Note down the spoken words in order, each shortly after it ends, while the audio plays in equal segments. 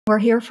We're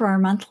here for our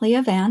monthly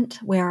event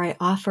where I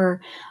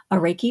offer a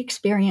Reiki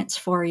experience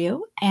for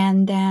you,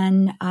 and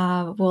then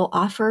we'll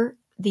offer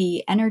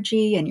the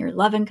energy and your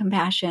love and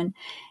compassion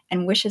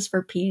and wishes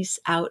for peace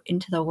out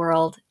into the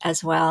world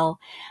as well.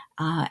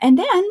 And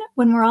then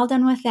when we're all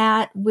done with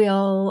that,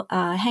 we'll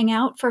hang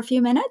out for a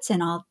few minutes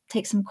and I'll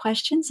take some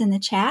questions in the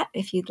chat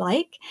if you'd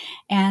like.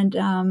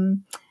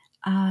 And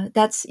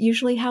that's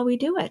usually how we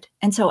do it.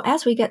 And so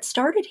as we get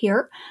started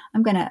here,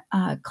 I'm going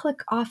to click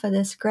off of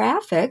this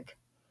graphic.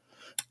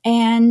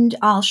 And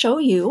I'll show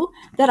you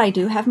that I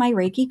do have my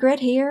Reiki grid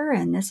here,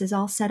 and this is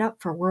all set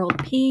up for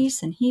world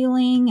peace and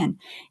healing. And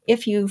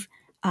if you've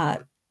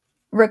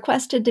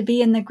requested to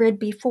be in the grid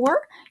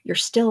before, you're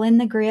still in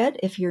the grid.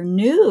 If you're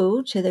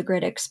new to the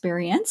grid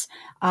experience,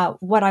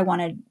 what I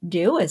want to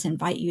do is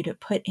invite you to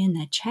put in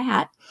the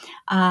chat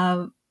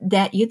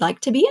that you'd like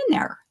to be in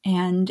there.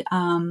 And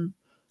oh,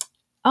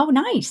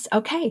 nice.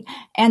 Okay.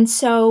 And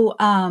so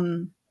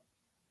I'm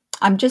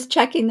just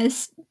checking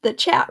the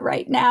chat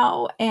right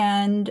now,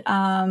 and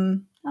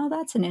oh,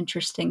 that's an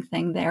interesting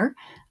thing there.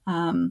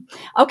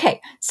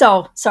 Okay,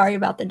 so sorry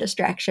about the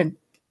distraction.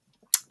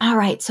 All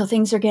right, so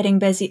things are getting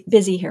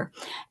busy here.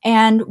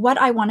 And what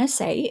I want to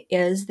say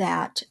is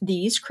that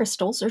these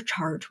crystals are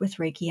charged with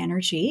Reiki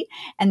energy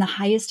and the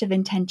highest of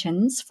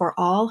intentions for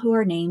all who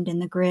are named in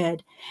the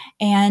grid.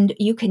 And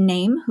you can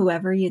name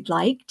whoever you'd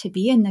like to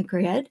be in the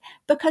grid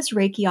because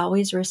Reiki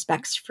always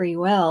respects free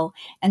will.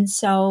 And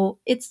so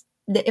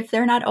if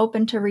they're not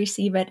open to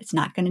receive it, it's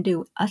not going to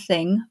do a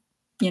thing,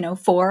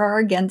 for or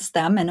against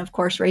them. And of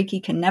course,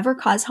 Reiki can never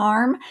cause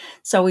harm.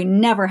 So we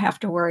never have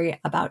to worry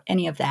about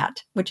any of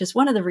that, which is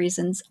one of the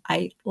reasons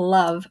I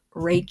love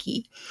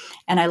Reiki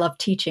and I love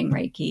teaching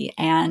Reiki.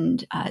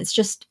 And it's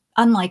just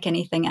unlike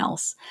anything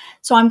else.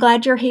 So I'm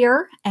glad you're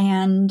here.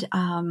 And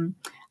I'm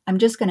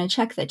just going to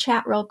check the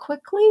chat real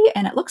quickly.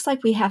 And it looks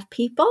like we have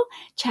people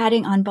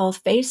chatting on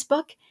both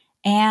Facebook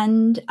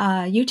and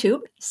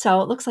YouTube.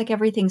 So it looks like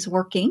everything's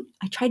working.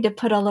 I tried to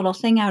put a little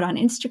thing out on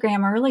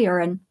Instagram earlier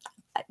and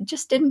it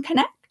just didn't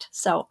connect.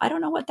 So I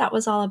don't know what that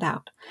was all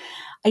about.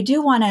 I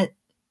do want to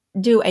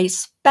do a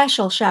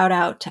special shout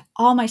out to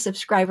all my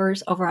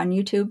subscribers over on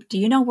YouTube. Do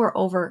you know we're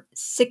over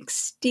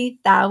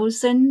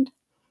 60,000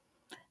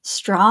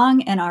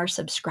 strong in our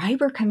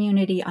subscriber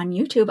community on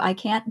YouTube? I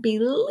can't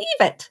believe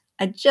it.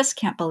 I just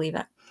can't believe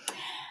it.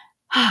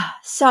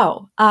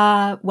 So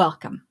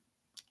welcome.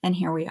 And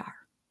here we are.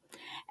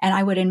 And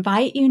I would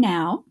invite you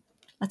now,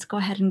 let's go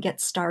ahead and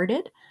get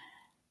started.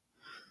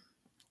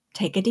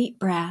 Take a deep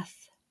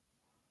breath.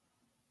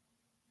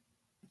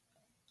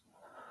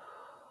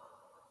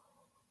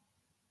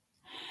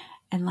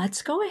 And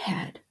let's go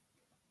ahead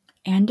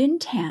and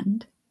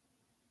intend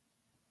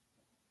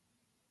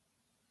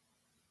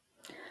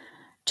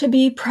to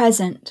be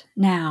present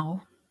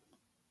now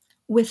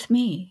with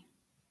me.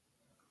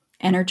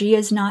 Energy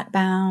is not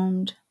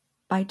bound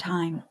by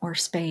time or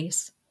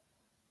space.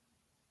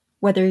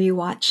 Whether you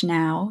watch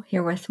now,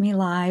 here with me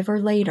live, or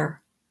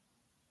later,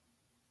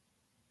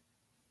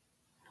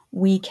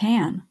 we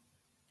can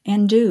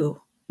and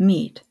do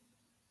meet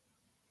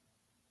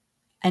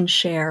and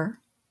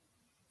share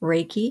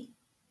Reiki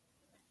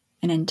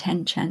and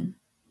intention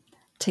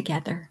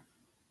together.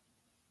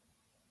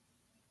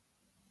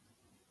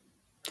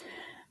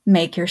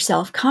 Make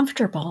yourself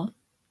comfortable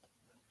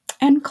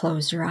and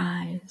close your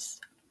eyes.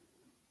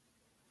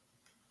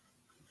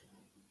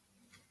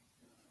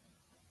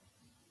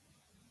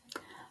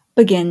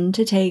 Begin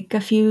to take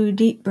a few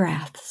deep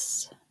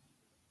breaths,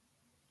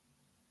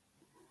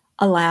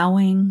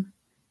 allowing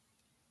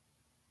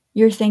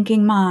your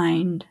thinking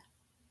mind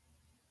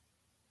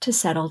to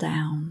settle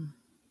down.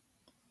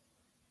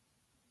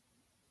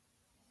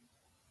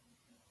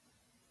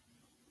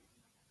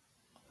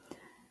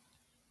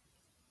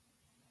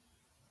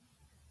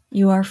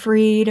 You are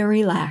free to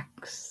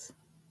relax.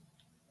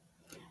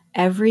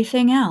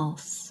 Everything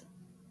else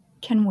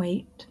can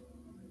wait.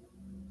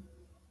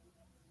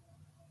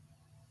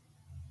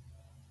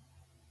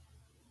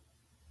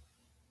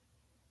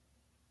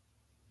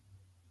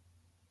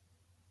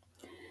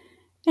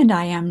 And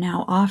I am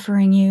now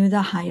offering you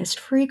the highest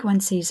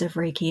frequencies of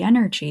Reiki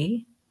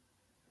energy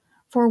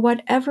for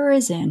whatever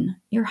is in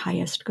your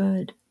highest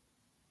good.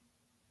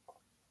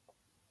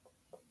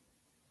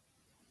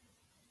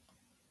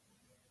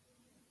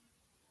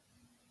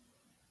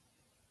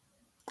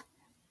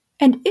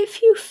 And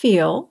if you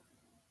feel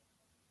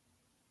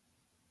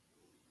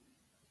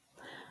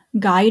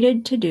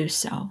guided to do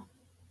so,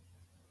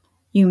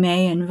 you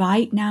may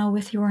invite now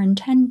with your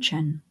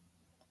intention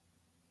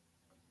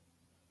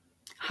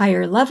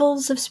higher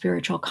levels of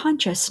spiritual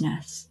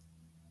consciousness.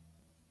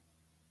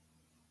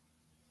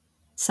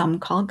 Some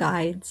call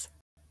guides,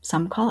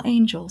 some call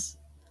angels,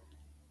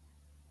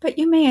 but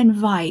you may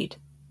invite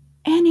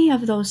any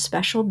of those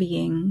special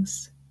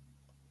beings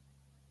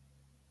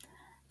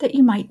that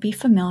you might be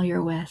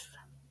familiar with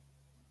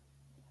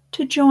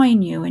to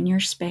join you in your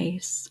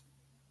space.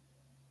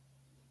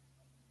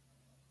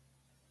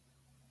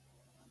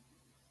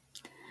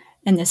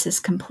 And this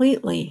is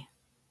completely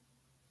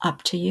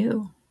up to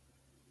you.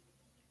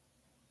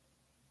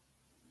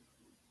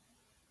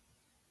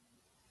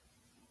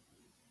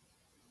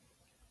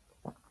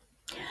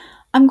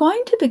 I'm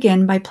going to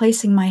begin by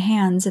placing my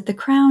hands at the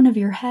crown of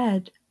your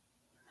head,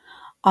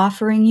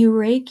 offering you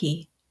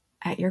Reiki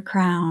at your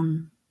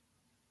crown.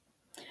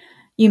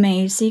 You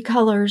may see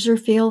colors or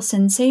feel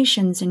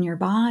sensations in your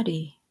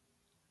body,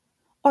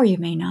 or you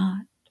may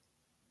not.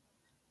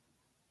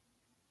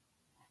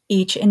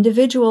 Each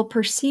individual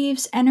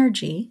perceives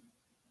energy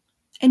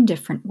in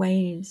different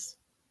ways,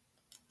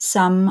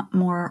 some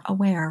more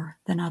aware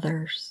than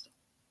others.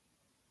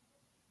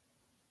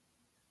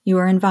 You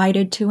are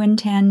invited to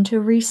intend to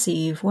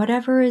receive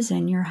whatever is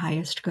in your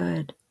highest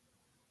good.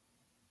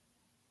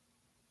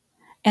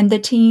 And the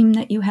team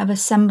that you have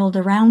assembled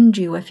around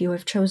you, if you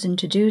have chosen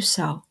to do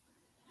so,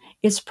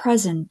 is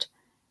present,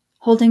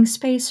 holding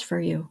space for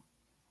you,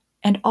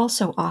 and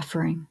also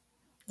offering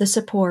the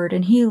support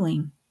and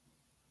healing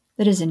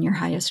that is in your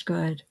highest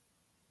good.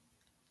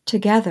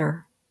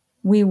 Together,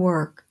 we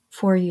work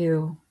for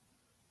you.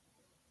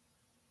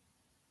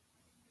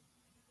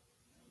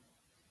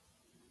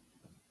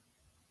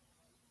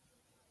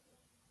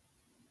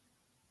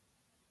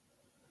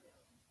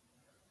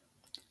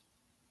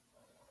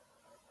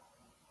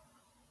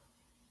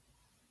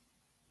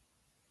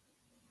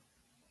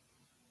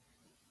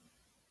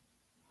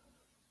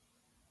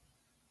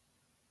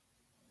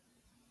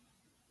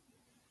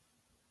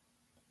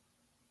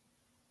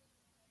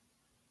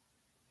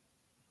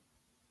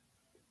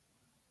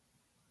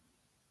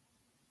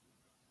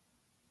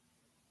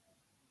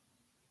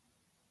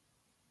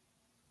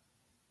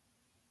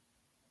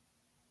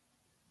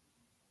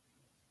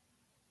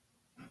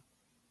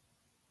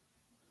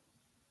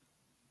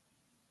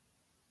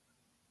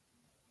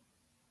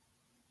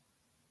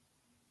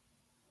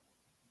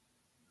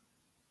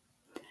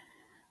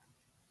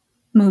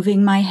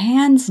 Moving my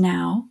hands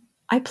now,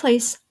 I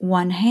place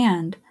one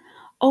hand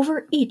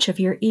over each of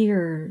your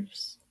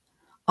ears,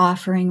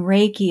 offering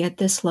Reiki at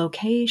this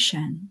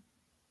location.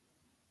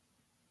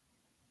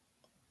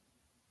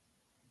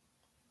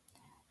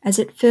 As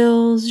it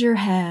fills your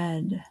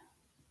head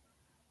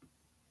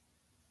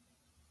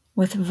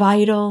with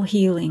vital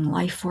healing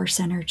life force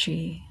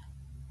energy.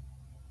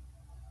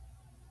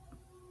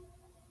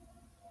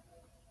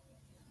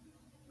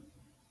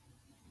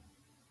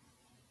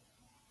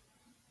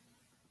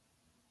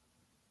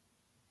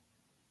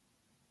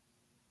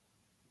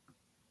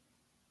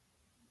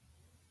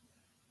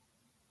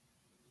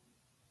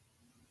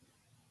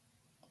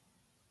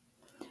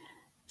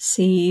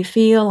 See,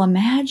 feel,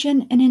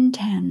 imagine, and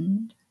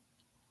intend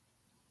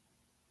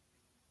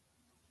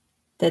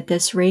that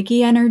this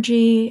Reiki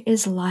energy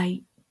is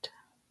light.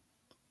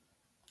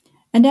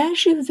 And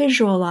as you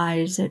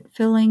visualize it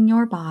filling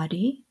your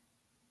body,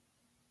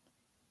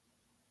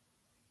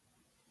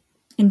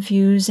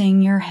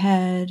 infusing your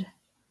head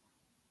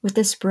with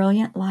this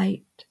brilliant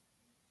light,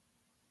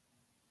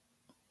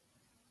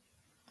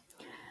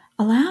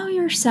 allow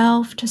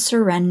yourself to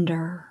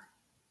surrender,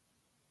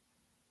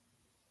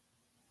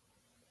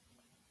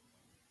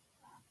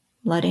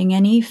 letting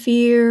any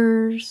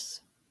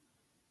fears,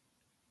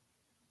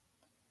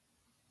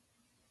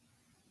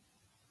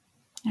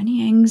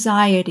 any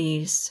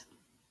anxieties,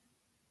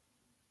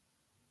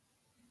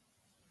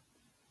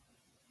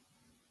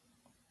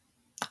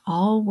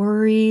 all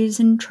worries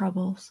and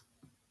troubles,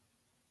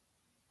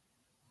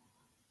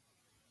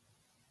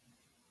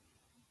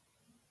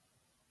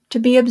 to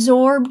be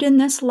absorbed in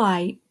this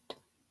light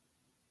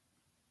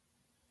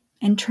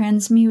and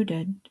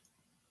transmuted.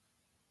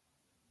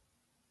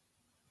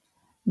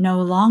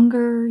 No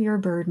longer your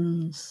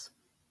burdens.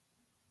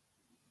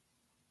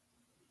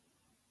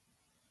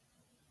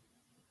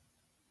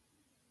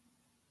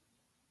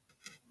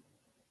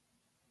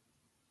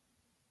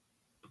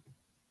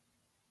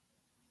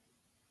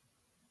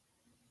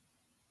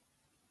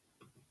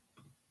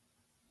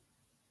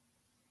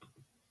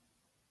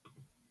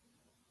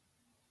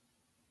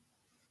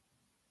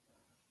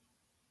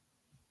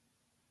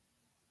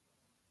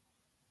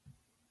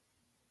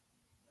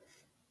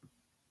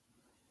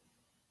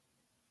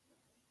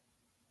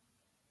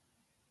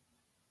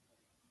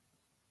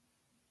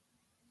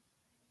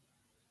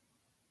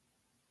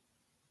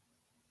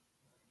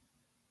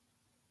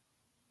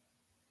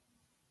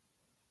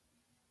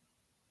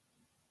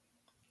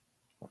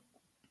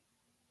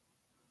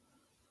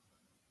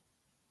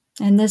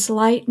 And this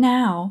light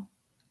now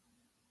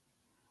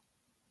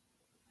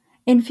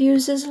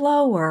infuses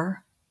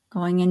lower,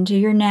 going into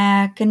your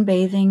neck and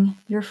bathing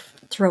your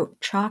throat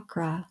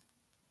chakra.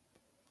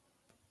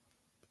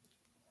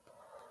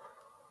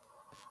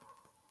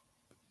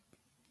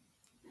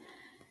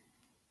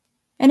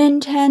 And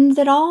intend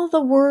that all the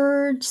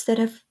words that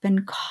have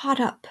been caught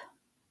up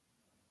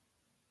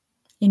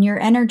in your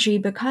energy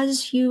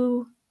because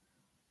you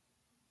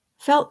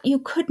felt you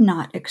could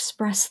not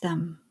express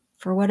them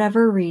for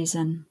whatever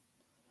reason,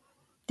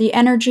 the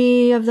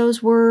energy of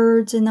those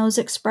words and those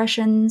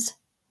expressions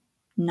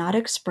not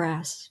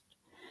expressed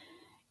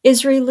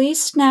is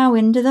released now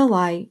into the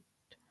light,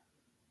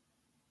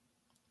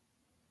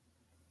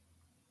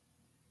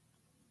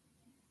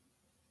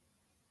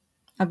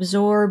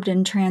 absorbed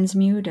and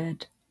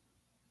transmuted,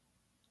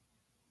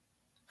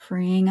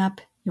 freeing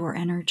up your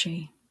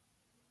energy.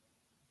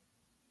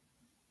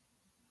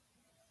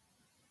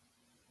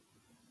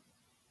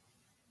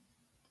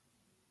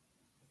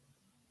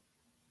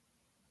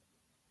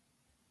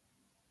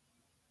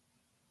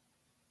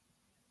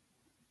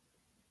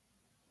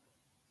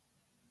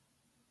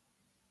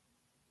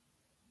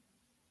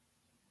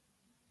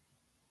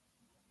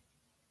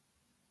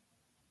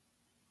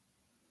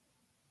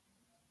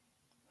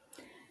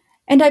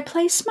 And I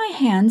place my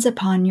hands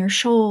upon your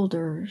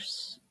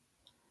shoulders,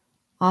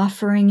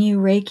 offering you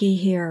Reiki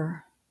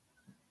here,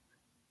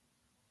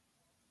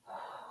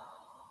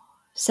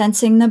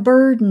 sensing the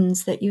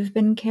burdens that you've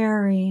been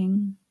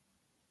carrying.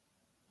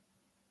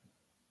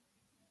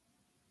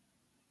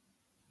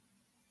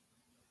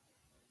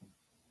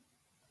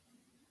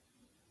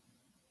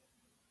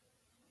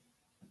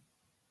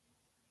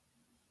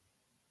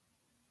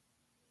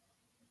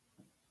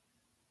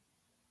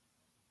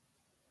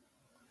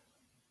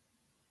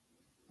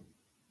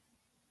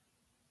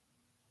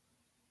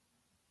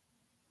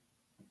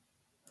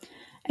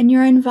 And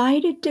you're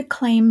invited to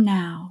claim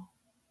now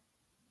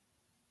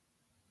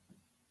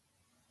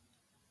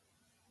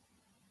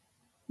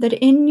that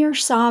in your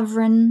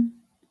sovereign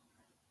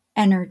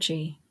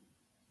energy,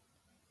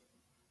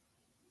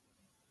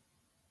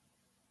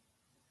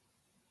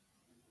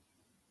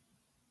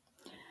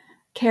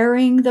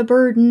 carrying the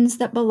burdens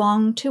that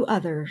belong to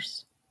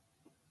others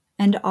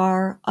and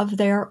are of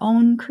their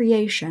own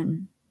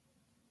creation,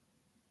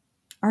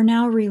 are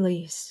now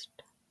released.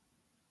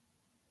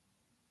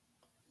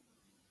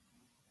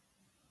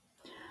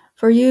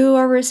 For you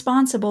are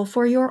responsible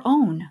for your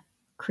own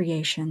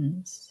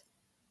creations.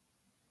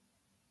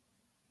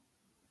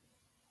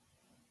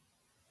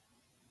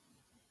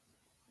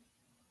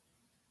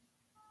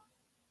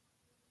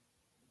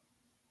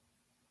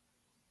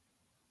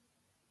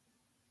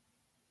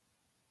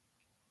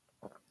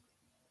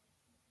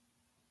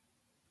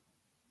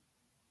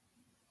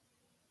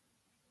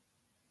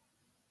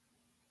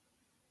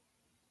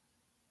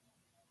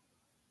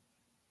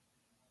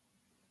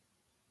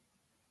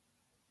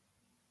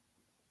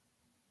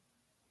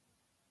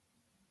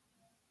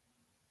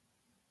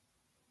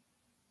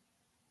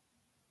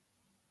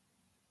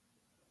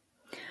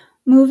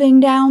 Moving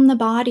down the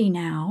body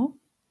now,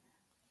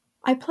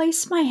 I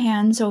place my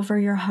hands over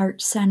your heart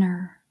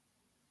center.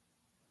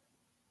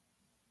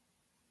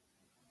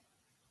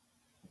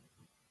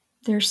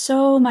 There's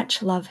so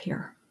much love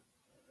here,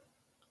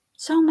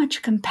 so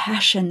much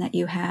compassion that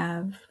you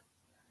have,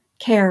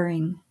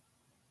 caring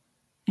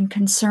and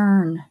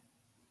concern,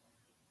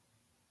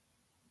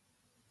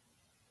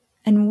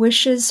 and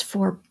wishes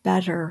for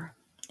better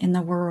in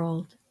the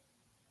world.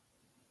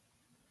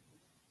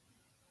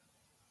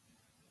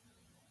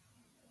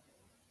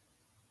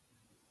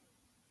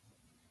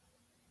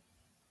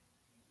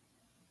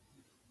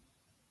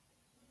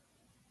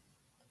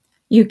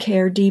 You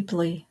care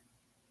deeply.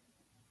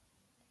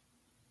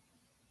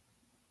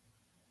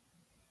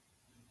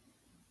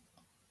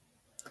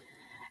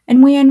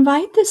 And we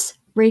invite this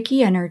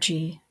Reiki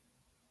energy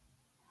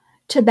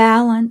to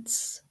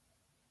balance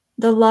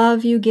the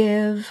love you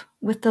give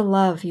with the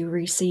love you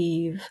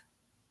receive.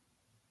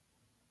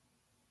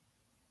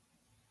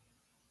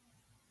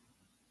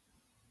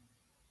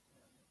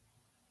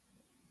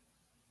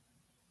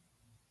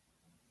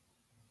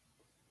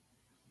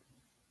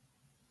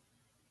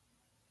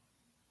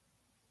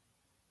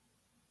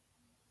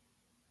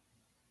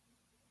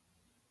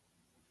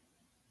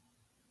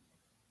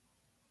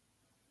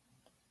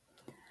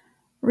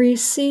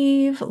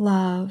 Receive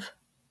love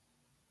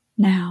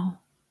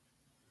now.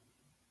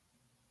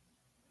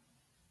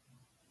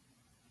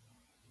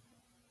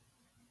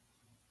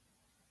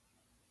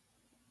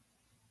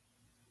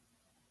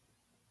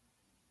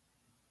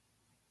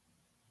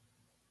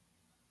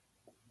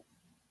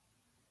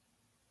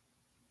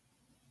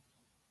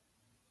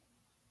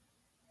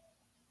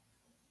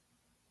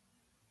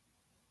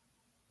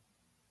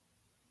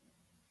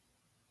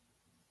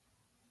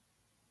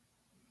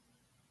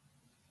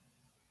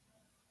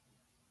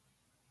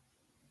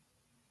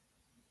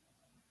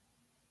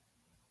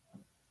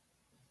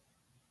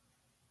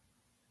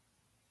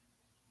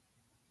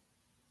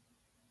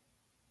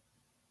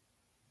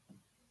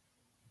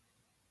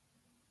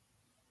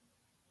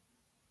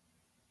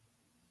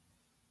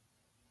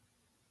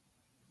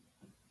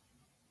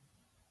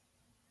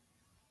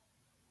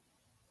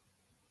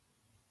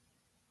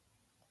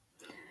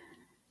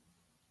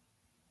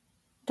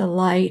 The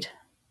light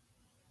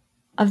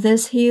of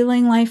this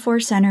healing life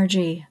force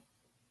energy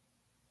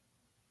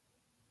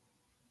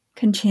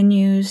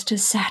continues to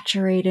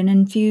saturate and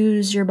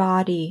infuse your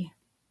body.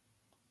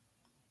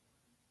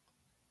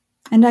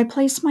 And I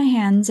place my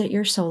hands at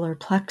your solar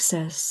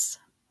plexus.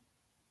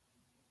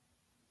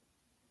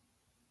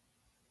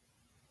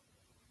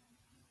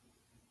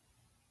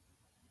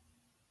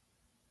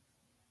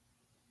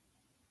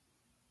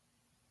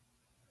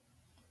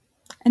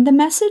 And the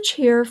message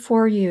here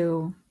for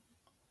you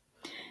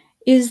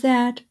is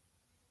that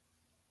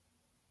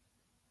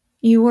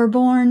you were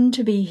born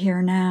to be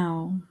here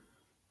now.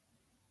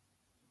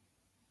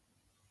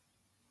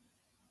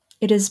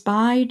 It is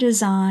by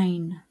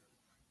design.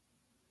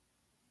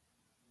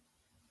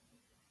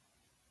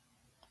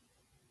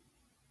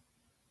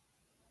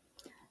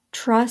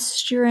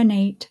 Trust your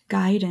innate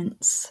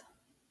guidance.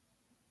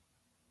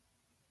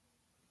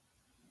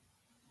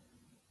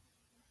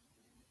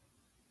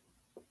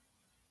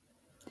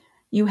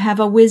 You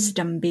have a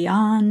wisdom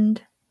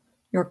beyond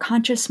your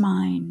conscious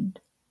mind,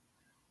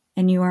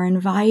 and you are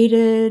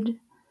invited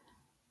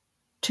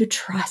to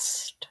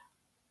trust.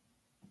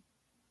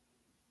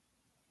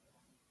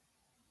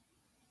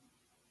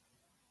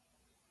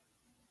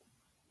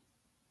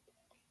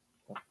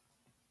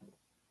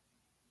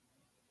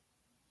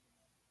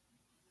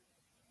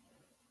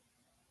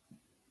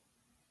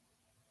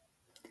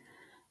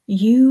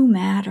 You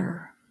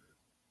matter.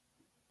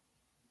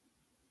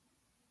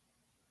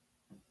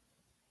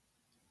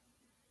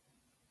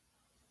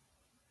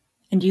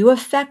 And you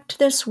affect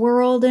this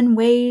world in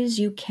ways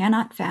you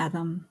cannot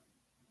fathom,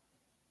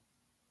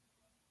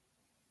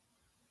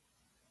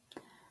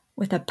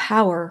 with a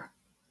power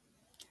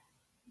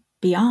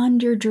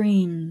beyond your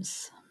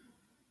dreams.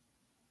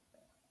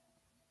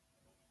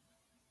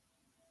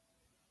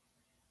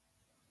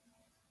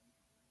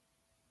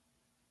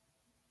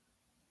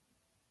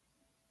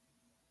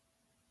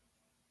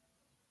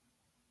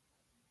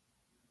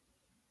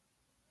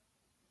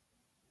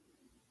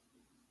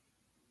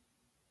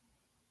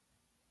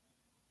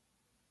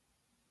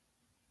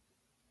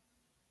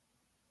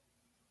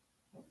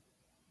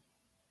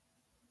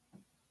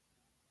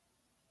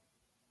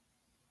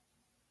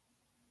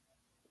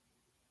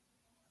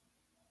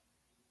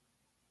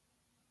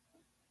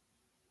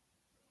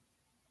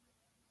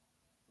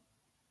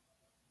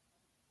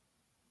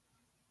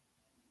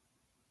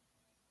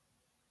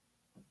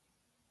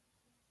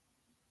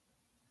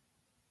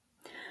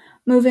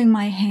 Moving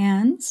my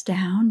hands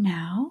down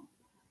now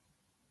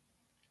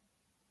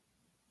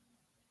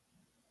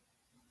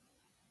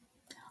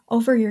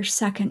over your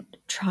second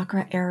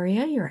chakra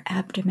area, your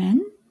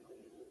abdomen.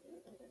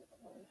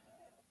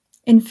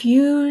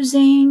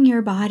 Infusing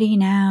your body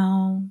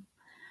now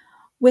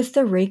with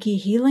the Reiki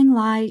healing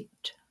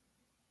light,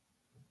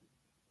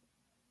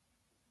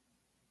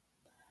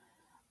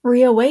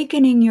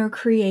 reawakening your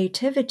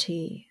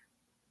creativity,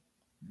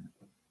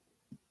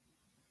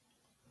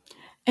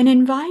 and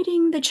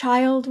inviting the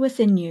child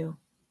within you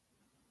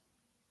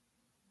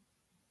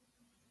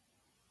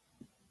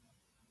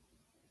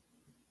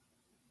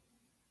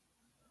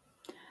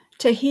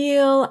to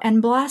heal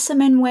and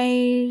blossom in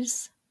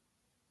ways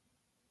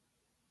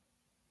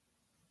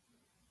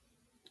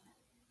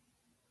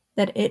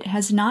that it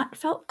has not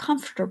felt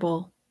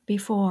comfortable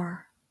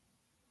before.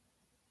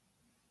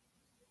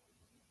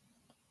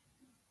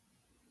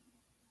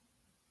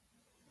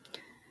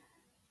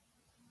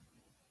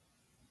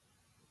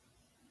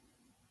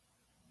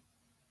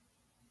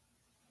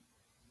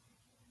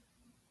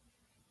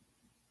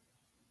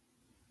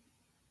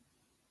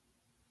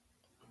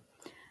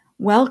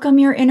 Welcome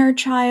your inner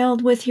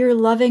child with your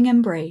loving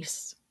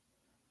embrace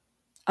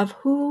of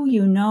who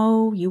you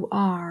know you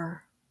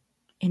are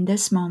in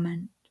this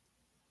moment.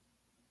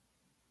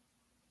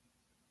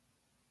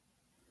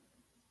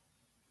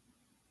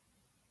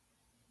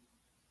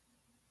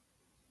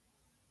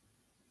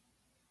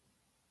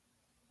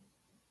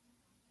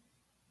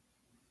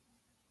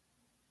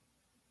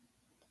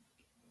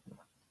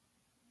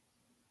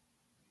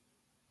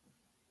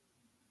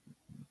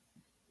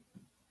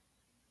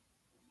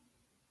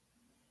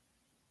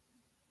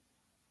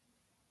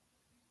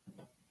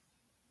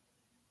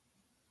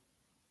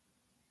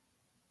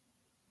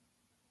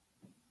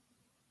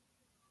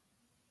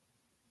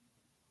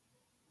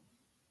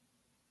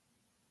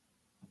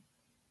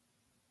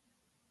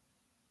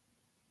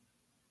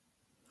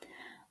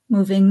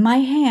 Moving my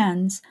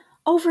hands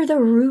over the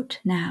root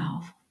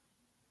now,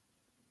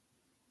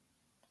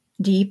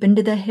 deep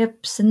into the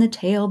hips and the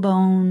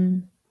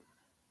tailbone.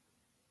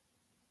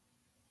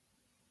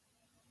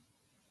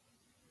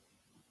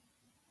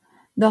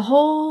 The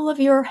whole of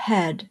your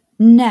head,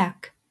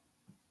 neck,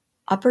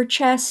 upper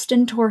chest,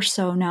 and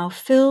torso now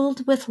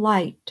filled with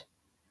light,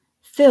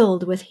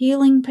 filled with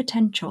healing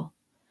potential,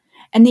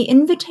 and the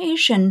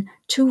invitation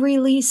to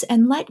release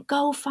and let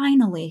go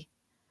finally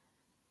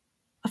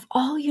of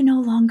all you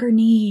no longer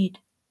need.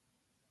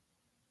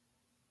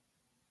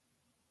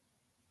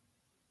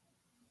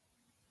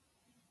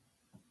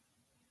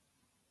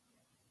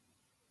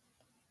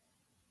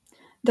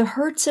 The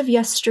hurts of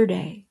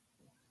yesterday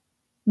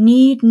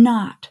need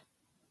not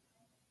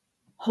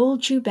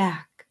hold you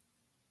back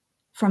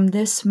from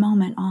this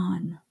moment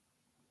on.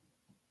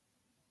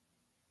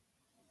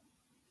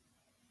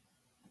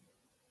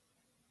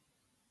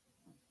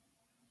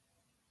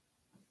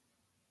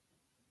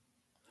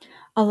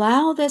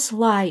 Allow this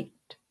light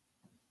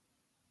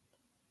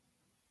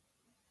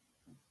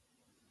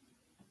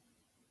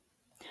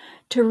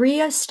to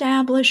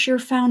reestablish your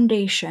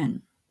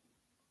foundation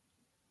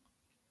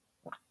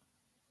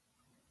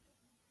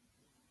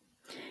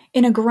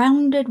in a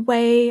grounded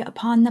way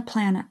upon the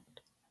planet,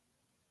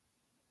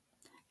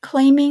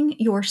 claiming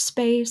your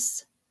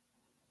space,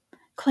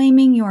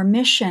 claiming your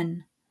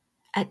mission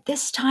at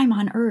this time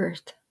on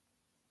earth,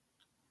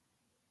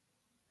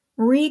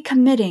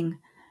 recommitting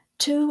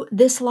to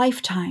this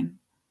lifetime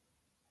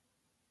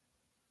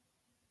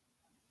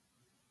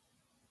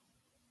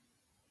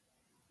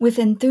with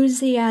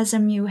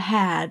enthusiasm you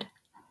had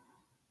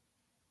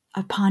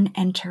upon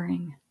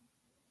entering.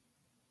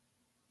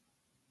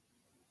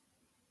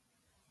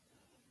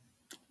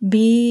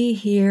 Be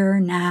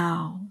here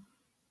now.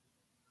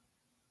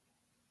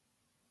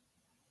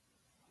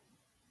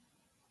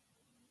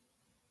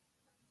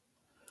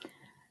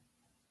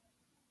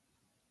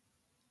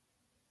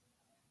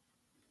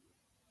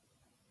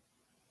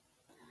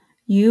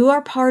 You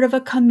are part of a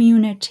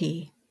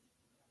community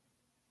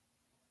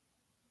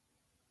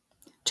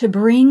to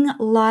bring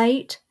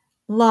light,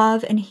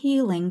 love, and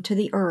healing to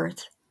the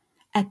earth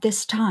at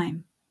this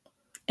time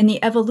in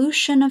the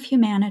evolution of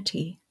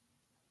humanity.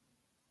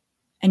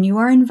 And you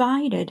are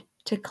invited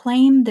to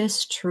claim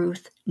this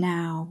truth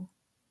now,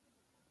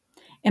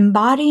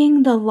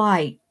 embodying the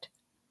light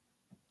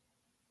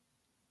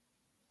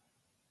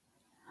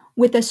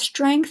with a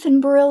strength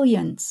and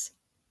brilliance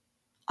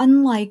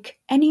unlike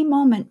any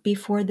moment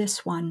before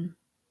this one.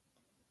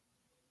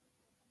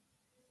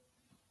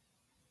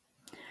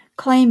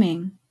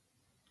 Claiming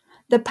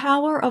the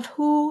power of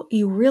who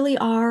you really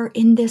are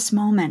in this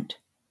moment,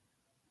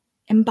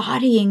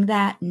 embodying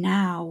that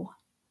now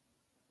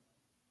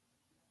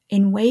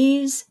in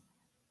ways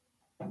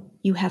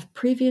you have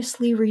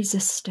previously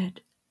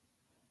resisted,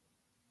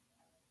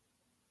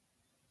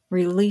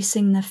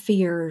 releasing the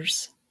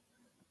fears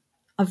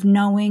of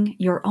knowing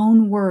your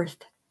own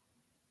worth,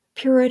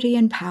 purity,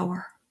 and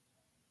power.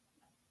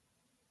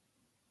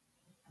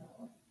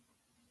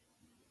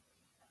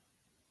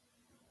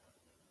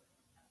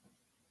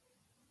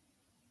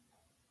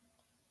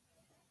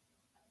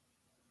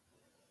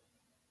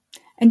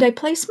 And I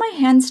place my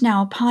hands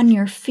now upon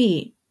your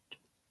feet,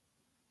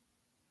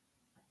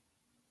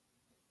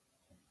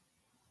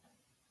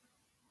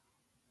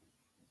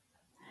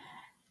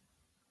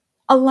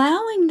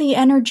 allowing the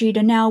energy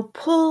to now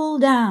pull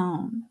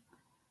down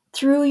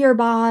through your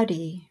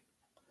body,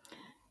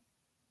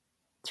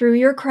 through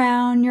your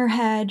crown, your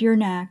head, your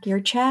neck, your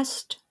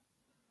chest,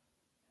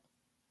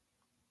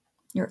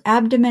 your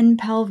abdomen,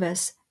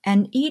 pelvis,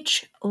 and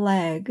each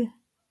leg,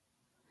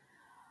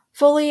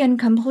 fully and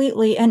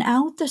completely, and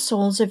out the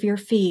soles of your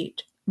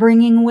feet,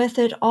 bringing with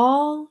it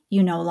all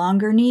you no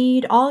longer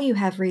need, all you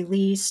have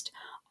released,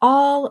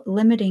 all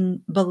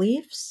limiting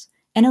beliefs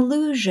and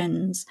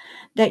illusions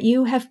that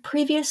you have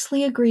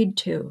previously agreed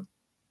to.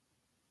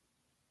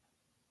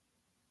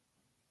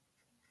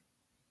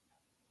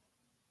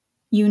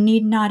 You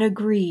need not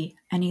agree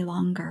any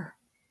longer.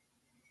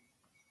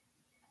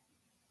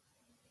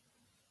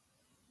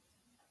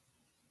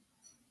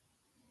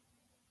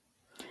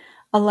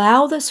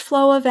 Allow this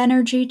flow of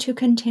energy to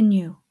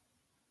continue,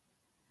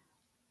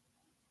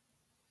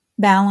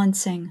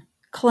 balancing,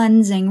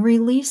 cleansing,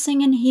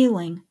 releasing, and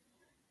healing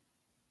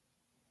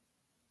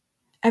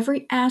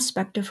every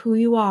aspect of who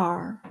you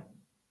are,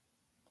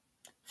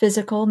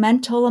 physical,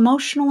 mental,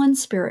 emotional, and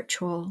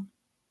spiritual.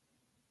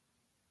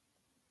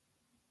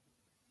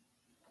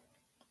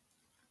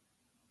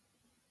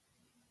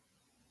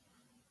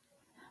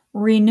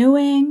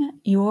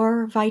 Renewing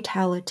your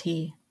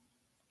vitality.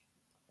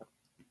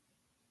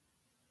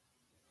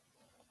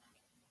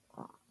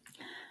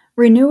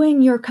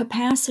 Renewing your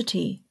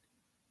capacity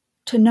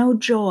to know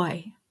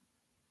joy,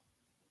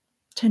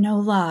 to know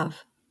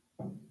love,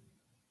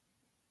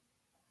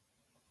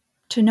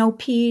 to know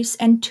peace,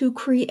 and to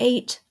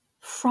create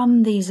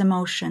from these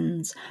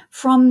emotions,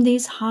 from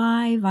these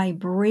high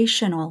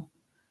vibrational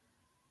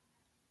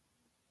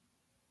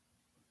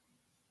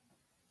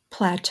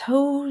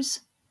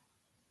plateaus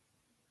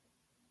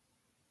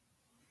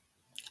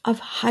of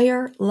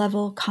higher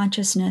level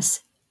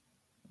consciousness,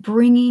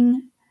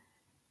 bringing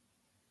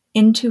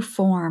into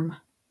form,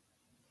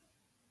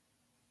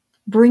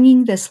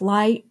 bringing this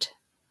light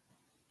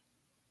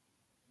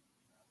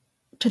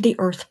to the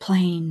earth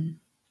plane,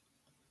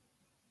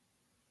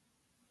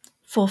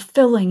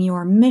 fulfilling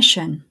your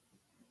mission.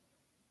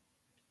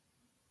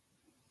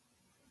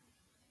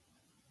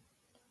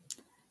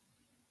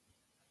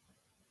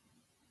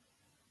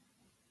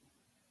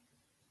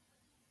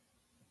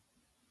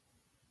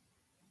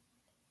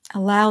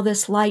 Allow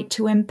this light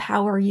to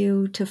empower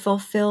you to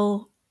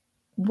fulfill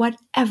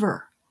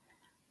whatever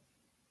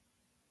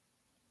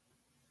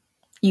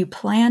you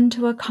plan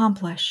to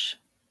accomplish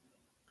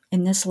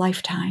in this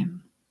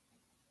lifetime.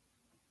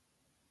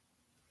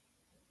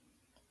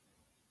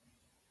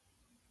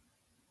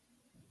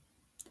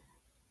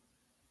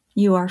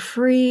 You are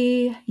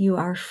free, you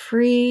are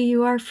free,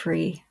 you are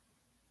free.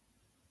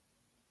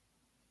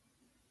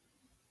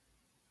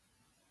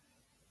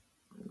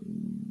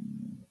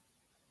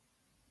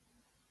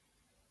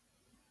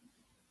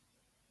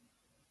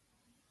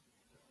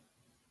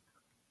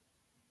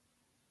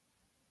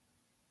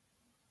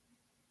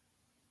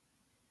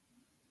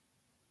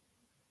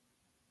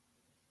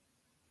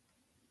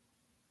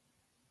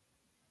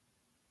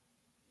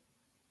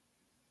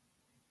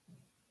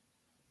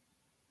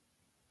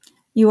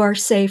 You are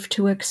safe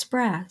to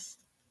express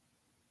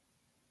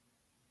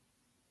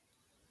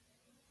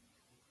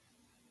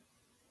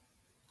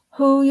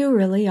who you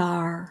really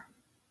are,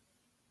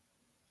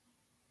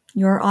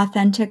 your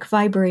authentic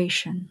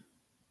vibration,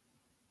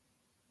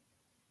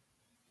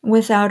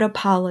 without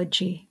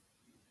apology,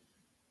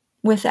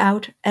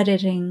 without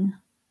editing,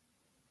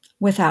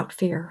 without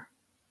fear.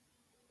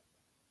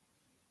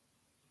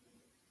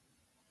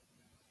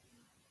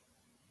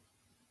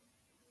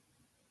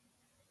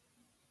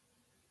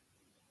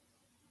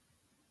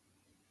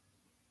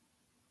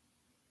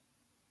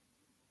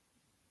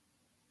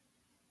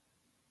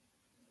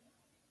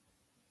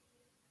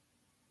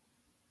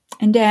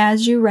 And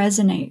as you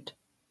resonate,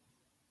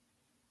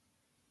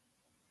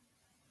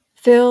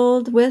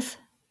 filled with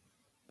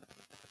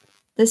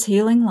this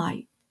healing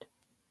light,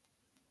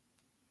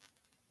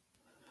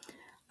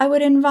 I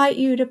would invite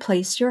you to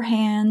place your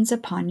hands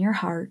upon your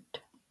heart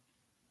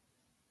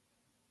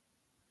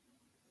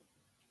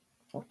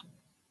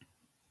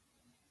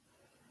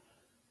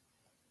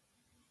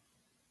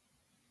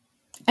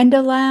and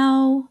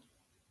allow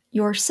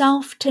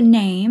yourself to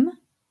name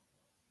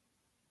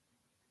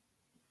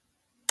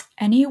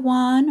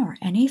anyone or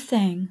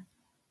anything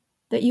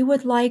that you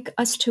would like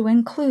us to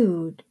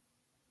include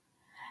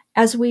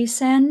as we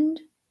send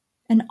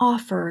and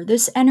offer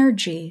this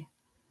energy,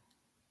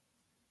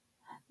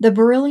 the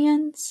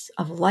brilliance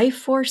of life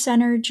force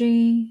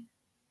energy,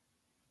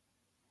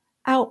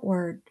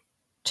 outward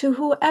to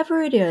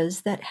whoever it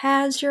is that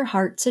has your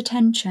heart's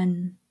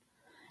attention.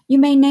 You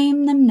may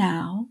name them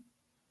now,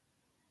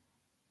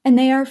 and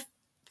they are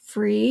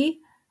free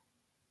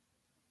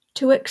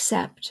to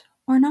accept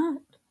or not.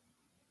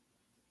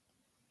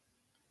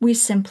 We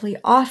simply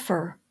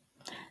offer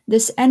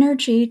this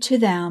energy to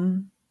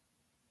them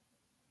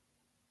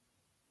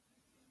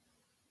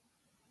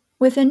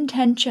with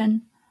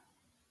intention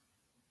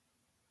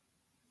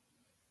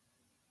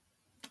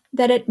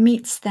that it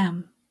meets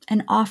them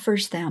and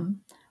offers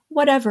them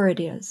whatever it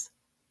is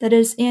that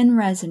is in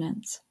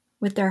resonance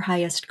with their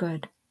highest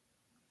good.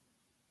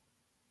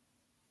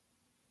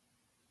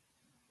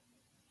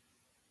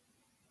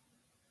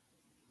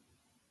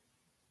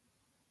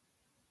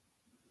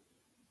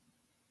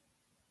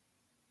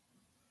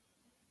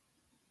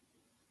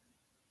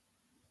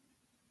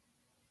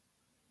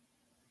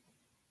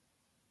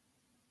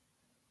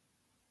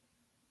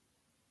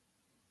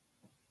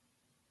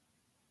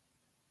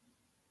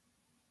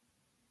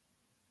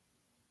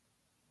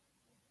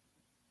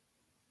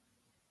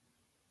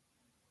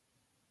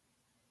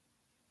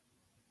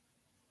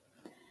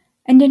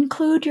 And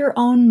include your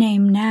own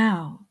name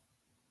now,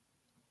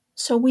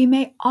 so we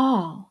may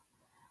all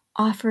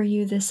offer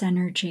you this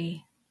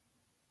energy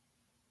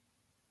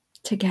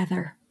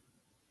together.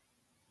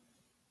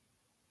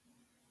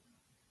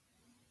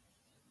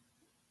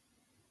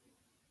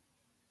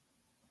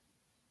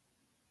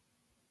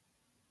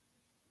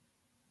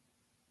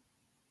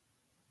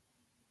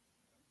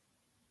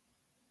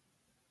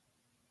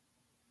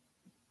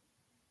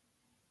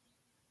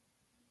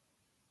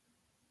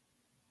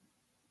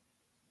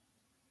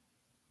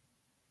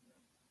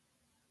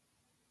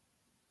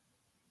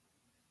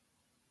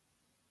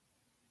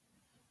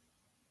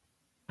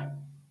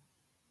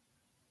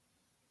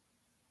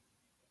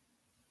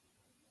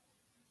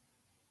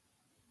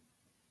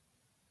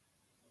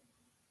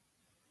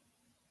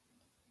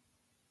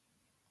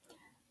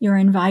 You're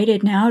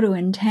invited now to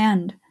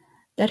intend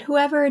that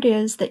whoever it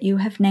is that you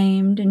have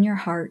named in your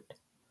heart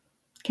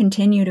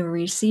continue to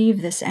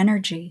receive this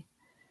energy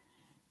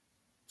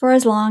for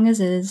as long as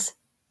it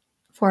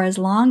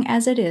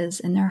is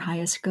in their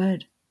highest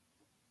good.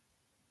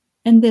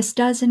 And this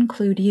does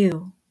include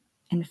you,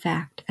 in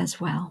fact, as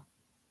well.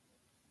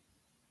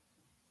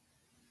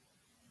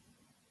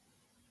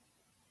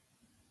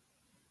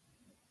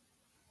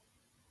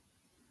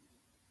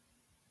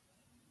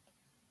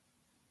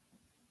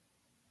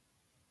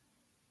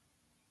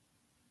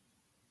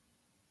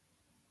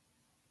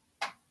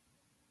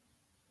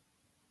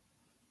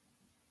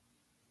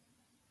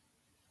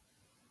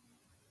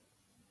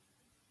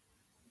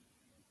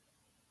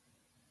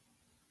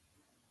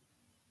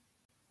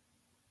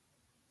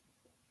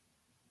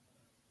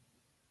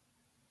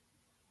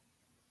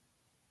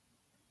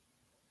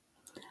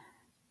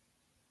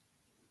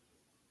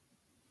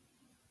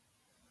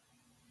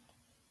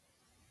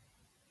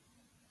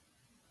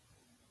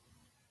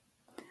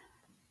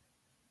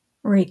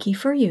 Reiki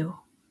for you.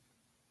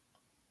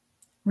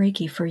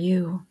 Reiki for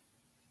you.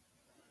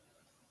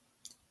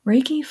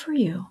 Reiki for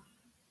you.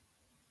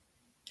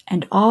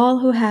 And all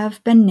who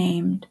have been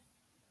named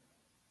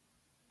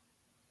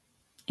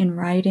in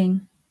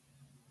writing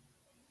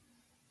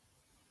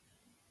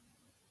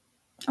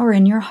or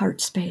in your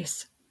heart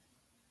space.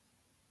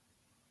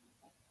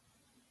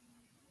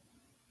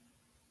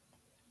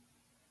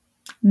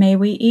 May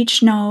we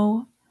each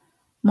know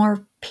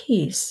more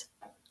peace,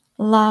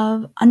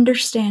 love,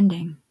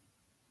 understanding,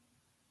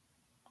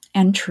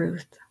 and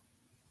truth.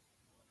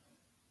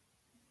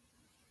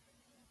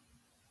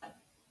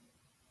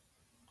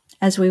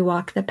 As we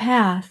walk the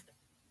path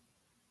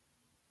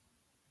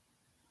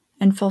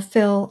and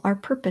fulfill our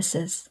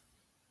purposes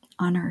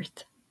on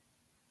earth.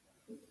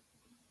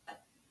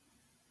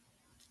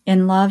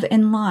 In love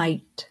and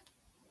light,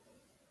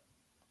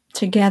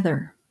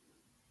 together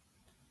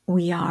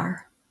we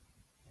are.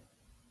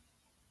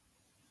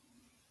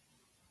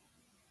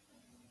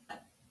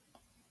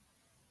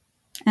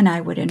 And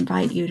I would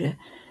invite you to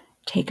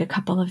take a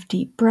couple of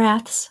deep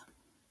breaths.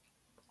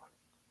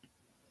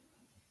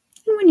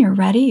 And when you're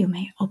ready, you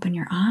may open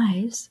your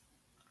eyes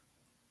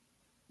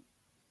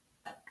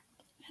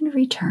and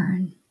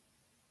return.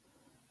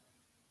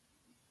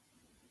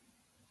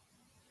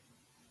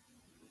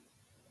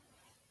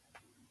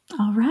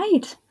 All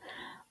right.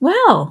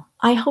 Well,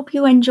 I hope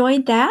you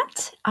enjoyed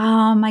that.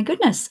 My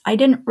goodness, I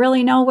didn't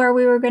really know where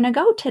we were going to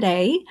go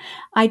today.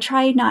 I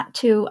tried not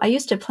to. I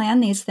used to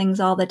plan these things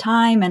all the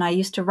time, and I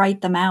used to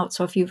write them out.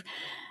 So if you've,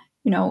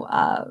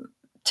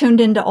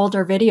 tuned into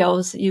older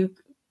videos, you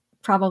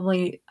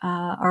probably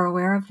are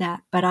aware of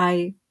that. But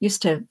I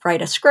used to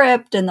write a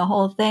script and the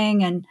whole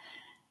thing, and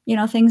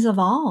things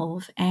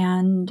evolve,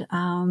 and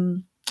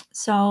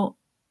so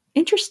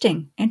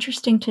interesting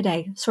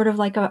today, sort of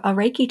like a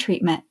Reiki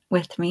treatment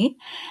with me.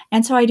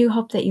 And so I do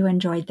hope that you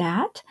enjoyed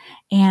that.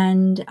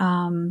 And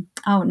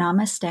oh,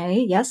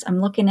 namaste. Yes,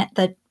 I'm looking at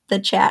the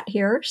chat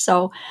here.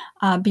 So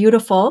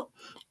beautiful.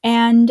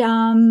 And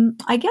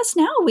I guess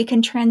now we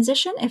can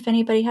transition. If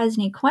anybody has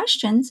any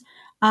questions,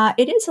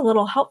 it is a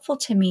little helpful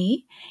to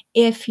me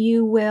if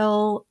you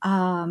will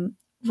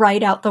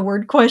write out the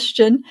word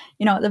question,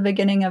 at the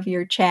beginning of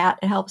your chat.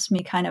 It helps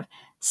me kind of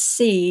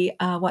see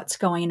what's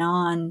going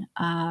on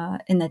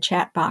in the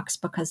chat box,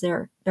 because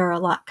there are a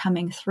lot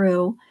coming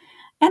through,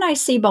 and I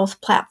see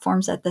both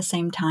platforms at the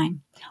same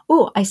time.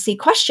 Ooh, I see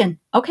question.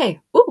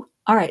 Okay. Ooh,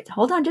 all right.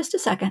 Hold on just a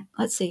second.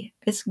 Let's see.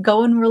 It's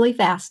going really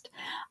fast.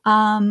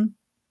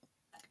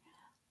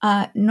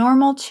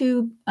 Normal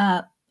to,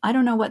 I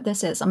don't know what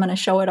this is. I'm going to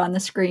show it on the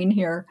screen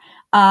here.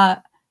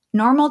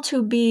 Normal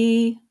to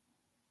be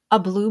a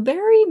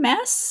blueberry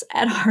mess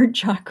at heart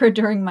chakra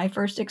during my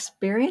first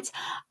experience.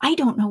 I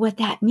don't know what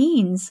that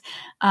means.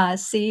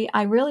 See,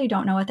 I really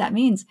don't know what that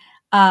means.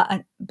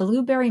 A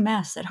blueberry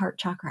mess at heart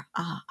chakra.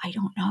 I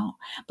don't know.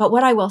 But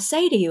what I will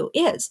say to you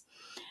is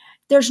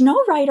there's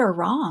no right or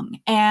wrong,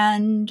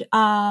 and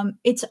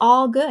it's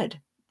all good.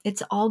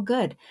 It's all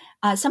good.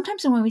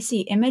 Sometimes when we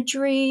see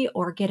imagery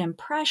or get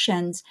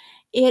impressions,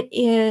 it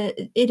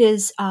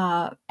is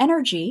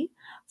energy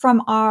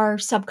from our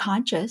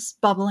subconscious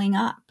bubbling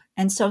up.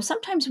 And so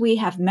sometimes we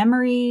have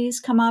memories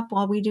come up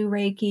while we do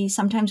Reiki.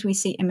 Sometimes we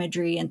see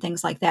imagery and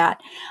things like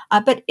that.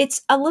 But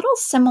it's a little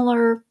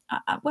similar.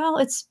 Well,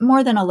 it's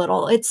more than a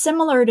little. It's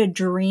similar to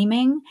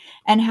dreaming,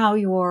 and how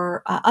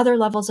your other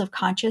levels of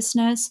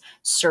consciousness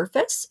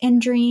surface in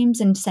dreams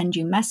and send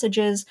you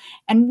messages.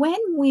 And when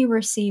we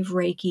receive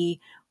Reiki,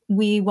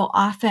 we will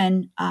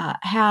often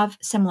have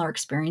similar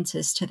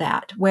experiences to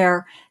that,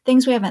 where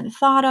things we haven't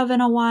thought of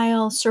in a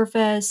while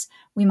surface.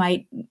 We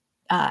might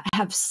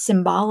have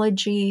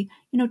symbology,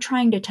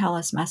 trying to tell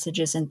us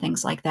messages and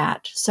things like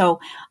that. So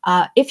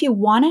if you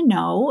want to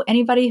know,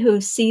 anybody who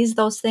sees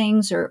those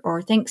things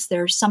or thinks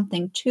there's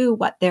something to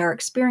what they're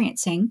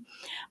experiencing,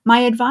 my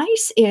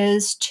advice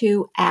is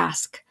to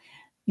ask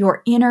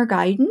your inner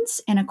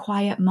guidance in a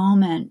quiet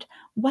moment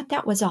what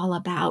that was all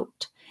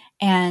about,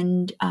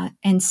 and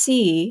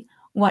see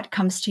what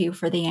comes to you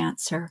for the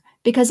answer.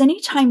 Because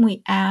anytime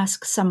we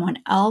ask someone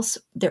else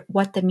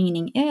what the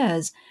meaning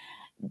is,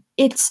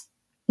 it's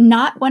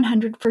not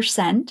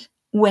 100%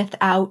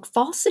 without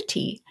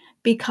falsity,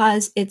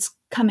 because it's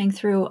coming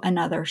through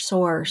another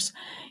source.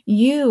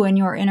 You and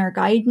your inner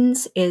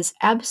guidance is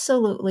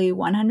absolutely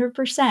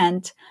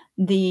 100%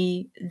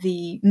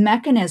 the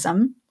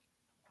mechanism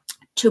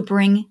to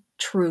bring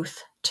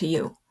truth to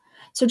you.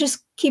 So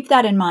just keep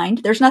that in mind.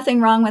 There's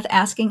nothing wrong with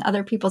asking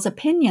other people's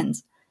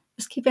opinions.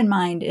 Just keep in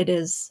mind it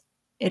is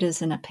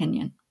an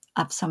opinion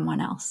of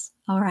someone else.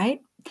 All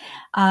right.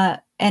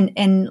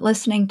 And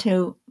listening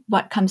to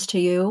what comes to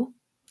you,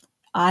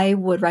 I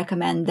would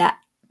recommend that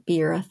be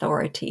your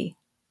authority,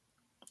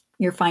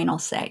 your final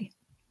say.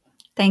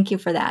 Thank you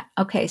for that.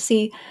 Okay,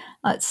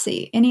 let's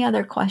see. Any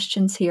other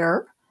questions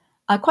here?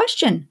 A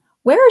question.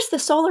 Where is the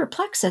solar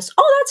plexus?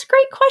 Oh, that's a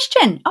great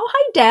question. Oh,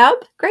 hi,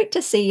 Deb. Great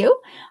to see you.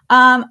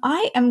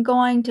 I am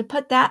going to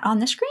put that on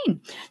the screen.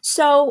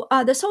 So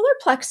the solar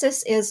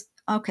plexus is,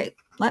 okay,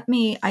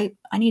 I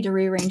need to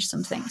rearrange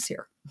some things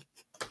here.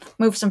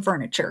 Move some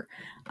furniture.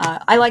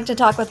 I like to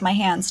talk with my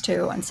hands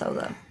too, and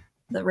so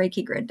the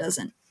Reiki grid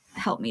doesn't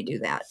help me do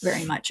that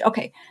very much.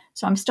 Okay,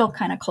 so I'm still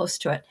kind of close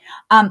to it.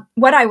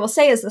 What I will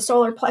say is the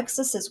solar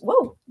plexus is,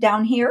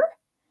 down here.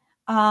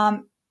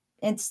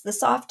 It's the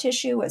soft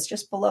tissue. It's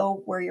just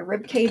below where your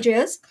rib cage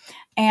is,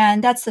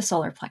 and that's the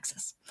solar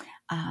plexus.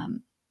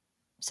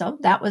 So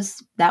that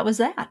was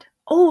that.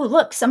 Oh,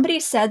 look, somebody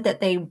said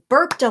that they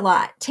burped a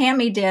lot.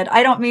 Tammy did.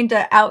 I don't mean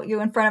to out you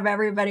in front of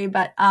everybody,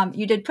 but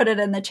you did put it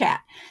in the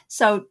chat.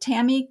 So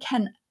Tammy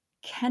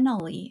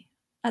Kennelly,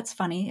 that's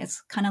funny.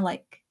 It's kind of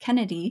like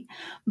Kennedy,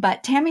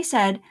 but Tammy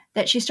said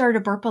that she started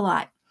to burp a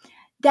lot.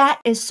 That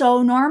is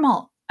so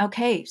normal.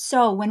 Okay,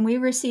 so when we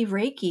receive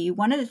Reiki,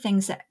 one of the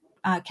things that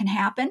can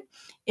happen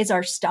is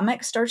our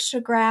stomach starts to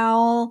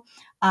growl.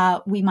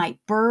 We might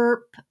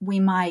burp.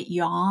 We might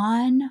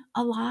yawn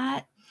a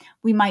lot.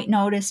 We might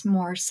notice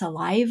more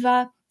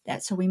saliva.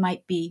 So we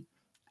might be,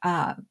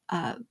 what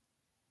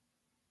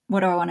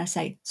do I want to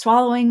say?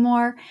 Swallowing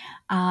more.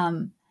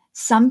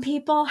 Some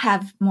people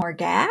have more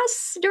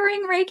gas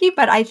during Reiki,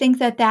 but I think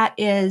that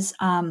is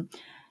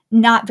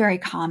not very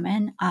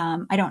common.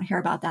 I don't hear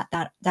about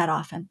that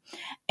often.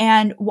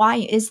 And why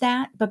is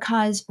that?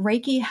 Because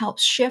Reiki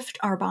helps shift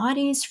our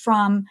bodies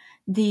from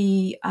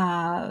the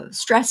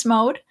stress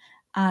mode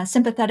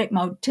sympathetic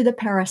mode to the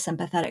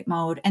parasympathetic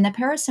mode. And the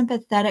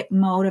parasympathetic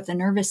mode of the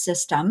nervous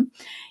system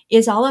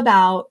is all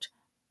about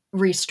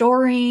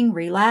restoring,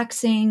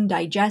 relaxing,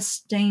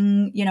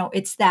 digesting.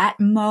 It's that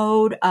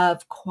mode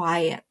of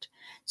quiet.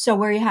 So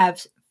where you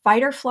have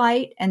fight or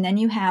flight, and then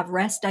you have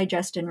rest,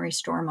 digest, and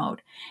restore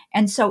mode.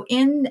 And so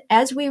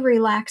as we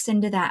relax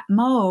into that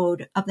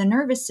mode of the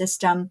nervous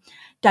system,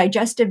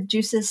 digestive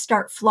juices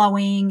start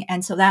flowing.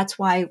 And so that's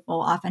why we'll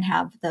often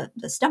have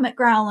the stomach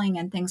growling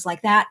and things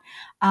like that.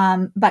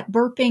 But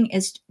burping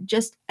is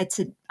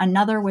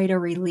another way to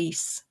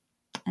release.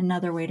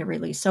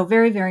 So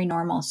very, very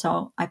normal.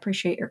 So I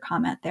appreciate your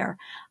comment there.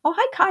 Oh,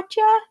 hi,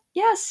 Katya.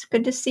 Yes,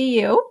 good to see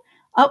you.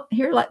 Oh,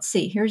 here, let's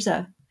see. Here's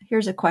a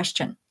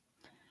question.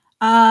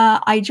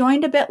 I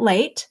joined a bit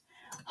late.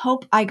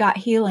 Hope I got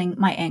healing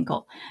my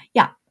ankle.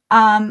 Yeah.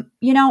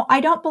 I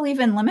don't believe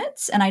in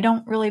limits, and I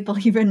don't really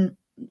believe in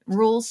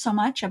rules so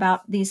much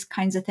about these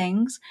kinds of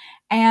things.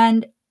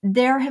 And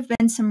there have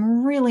been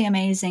some really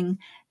amazing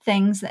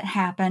things that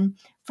happen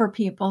for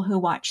people who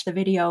watch the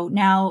video.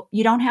 Now,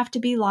 you don't have to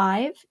be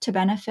live to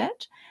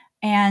benefit.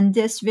 And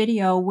this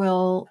video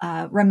will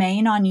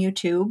remain on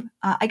YouTube.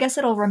 I guess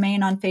it'll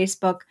remain on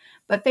Facebook,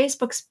 but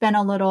Facebook's been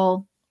a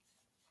little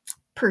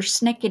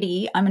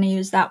persnickety. I'm going to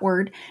use that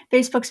word.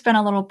 Facebook's been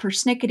a little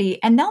persnickety,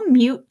 and they'll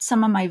mute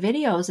some of my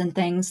videos and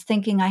things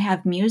thinking I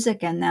have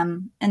music in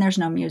them, and there's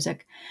no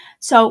music.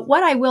 So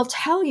what I will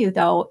tell you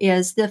though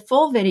is the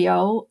full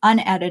video,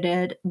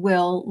 unedited,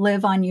 will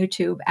live on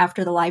YouTube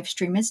after the live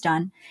stream is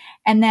done.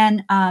 And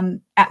then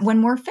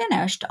when we're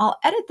finished, I'll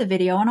edit the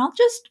video and I'll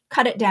just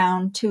cut it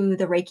down to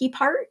the Reiki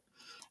part.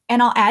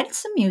 And I'll add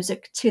some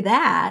music to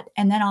that,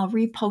 and then I'll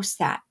repost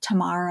that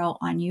tomorrow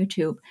on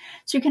YouTube.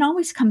 So you can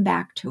always come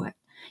back to it.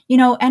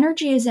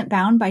 Energy isn't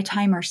bound by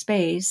time or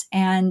space.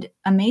 And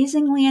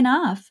amazingly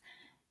enough,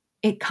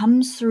 it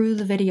comes through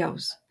the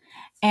videos.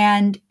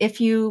 And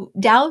if you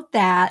doubt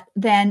that,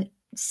 then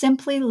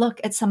simply look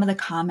at some of the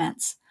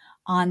comments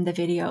on the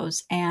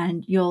videos,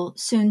 and you'll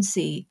soon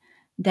see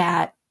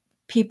that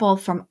people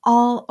from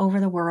all over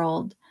the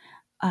world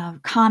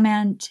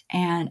comment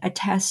and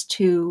attest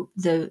to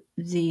the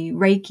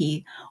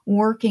Reiki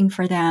working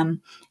for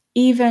them,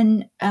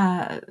 even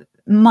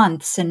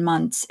months and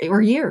months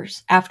or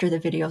years after the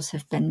videos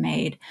have been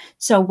made.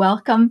 So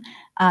welcome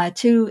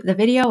to the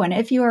video. And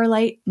if you are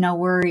late, no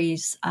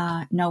worries.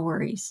 No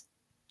worries.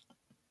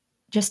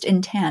 Just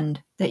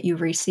intend that you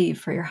receive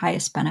for your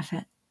highest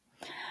benefit.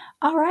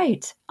 All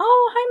right.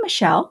 Oh, hi,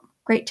 Michelle.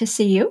 Great to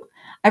see you.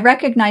 I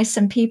recognize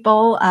some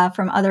people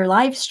from other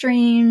live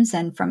streams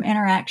and from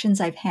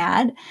interactions I've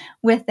had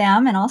with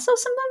them, and also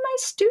some of my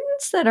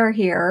students that are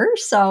here.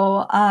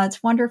 So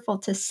it's wonderful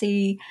to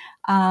see.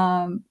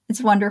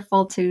 It's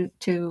wonderful to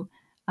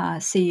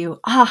see you.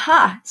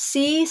 Aha!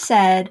 C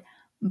said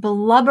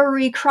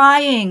blubbery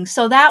crying.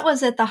 So that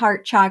was at the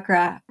heart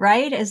chakra,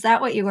 right? Is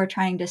that what you were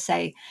trying to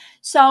say?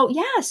 So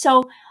yeah.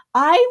 So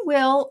I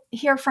will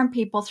hear from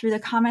people through the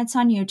comments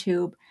on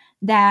YouTube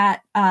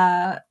that,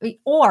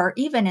 or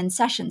even in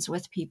sessions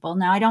with people.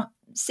 Now, I don't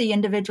see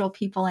individual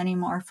people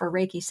anymore for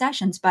Reiki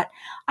sessions, but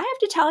I have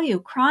to tell you,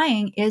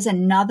 crying is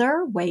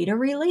another way to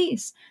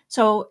release.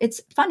 So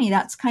it's funny,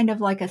 that's kind of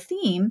like a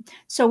theme.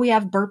 So we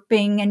have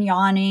burping and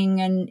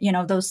yawning and,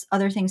 those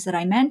other things that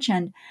I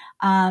mentioned,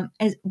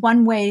 is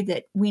one way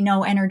that we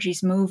know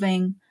energy's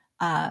moving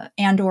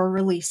and or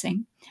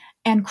releasing.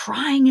 And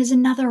crying is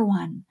another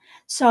one.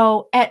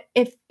 So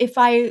if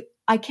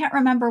I can't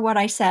remember what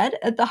I said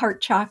at the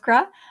heart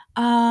chakra.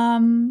 Yeah,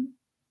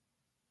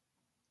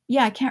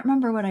 I can't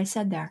remember what I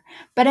said there.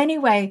 But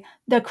anyway,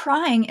 the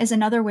crying is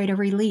another way to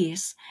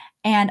release.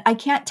 And I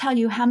can't tell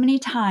you how many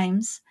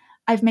times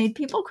I've made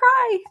people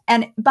cry.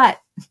 But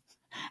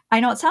I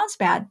know it sounds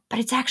bad, but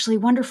it's actually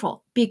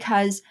wonderful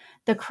because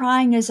the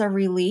crying is a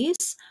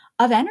release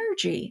of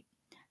energy,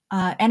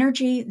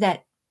 energy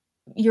that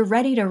you're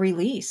ready to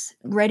release,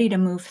 ready to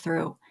move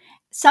through.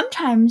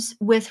 Sometimes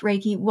with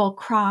Reiki, we'll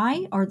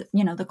cry, or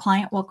the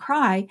client will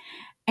cry,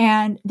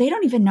 and they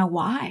don't even know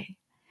why.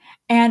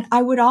 And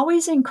I would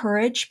always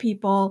encourage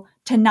people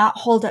to not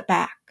hold it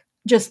back.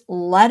 Just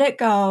let it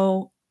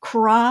go.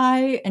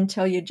 Cry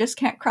until you just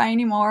can't cry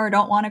anymore, or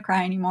don't want to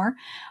cry anymore,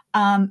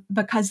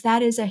 because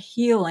that is a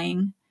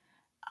healing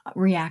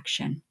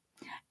reaction.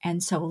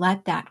 And so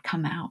let that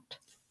come out.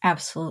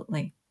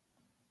 Absolutely.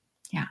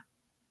 Yeah.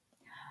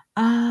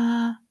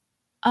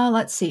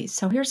 Let's see.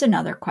 So here's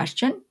another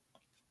question.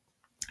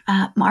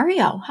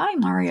 Mario. Hi,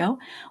 Mario.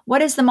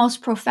 What is the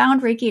most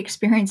profound Reiki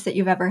experience that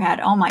you've ever had?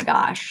 Oh my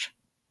gosh.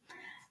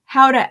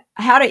 How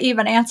to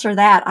even answer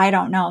that? I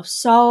don't know.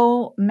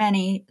 So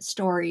many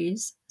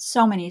stories.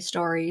 I'm going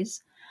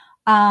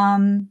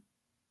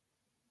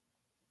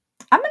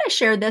to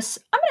share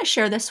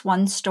this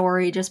one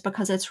story just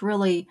because it's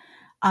really,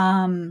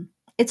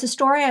 it's a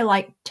story I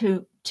like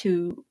to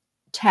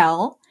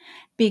tell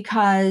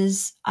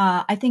because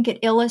I think it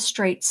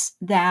illustrates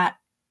that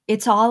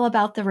it's all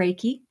about the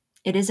Reiki.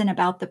 It isn't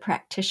about the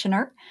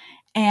practitioner.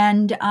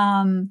 And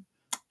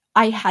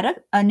I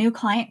had a new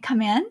client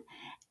come in,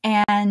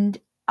 and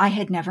I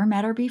had never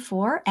met her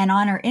before. And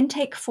on her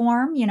intake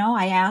form,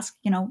 I asked,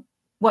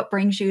 what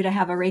brings you to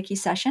have a Reiki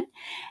session?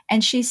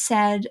 And she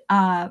said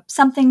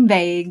something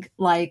vague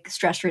like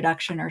stress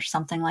reduction or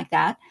something like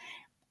that.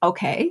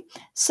 Okay.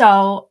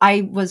 So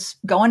I was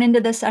going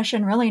into the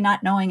session really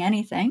not knowing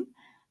anything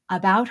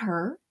about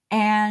her.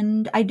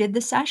 And I did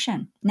the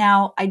session.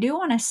 Now, I do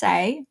want to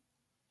say,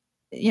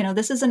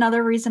 this is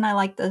another reason I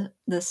like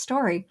the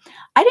story.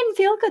 I didn't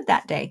feel good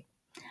that day.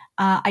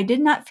 I did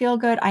not feel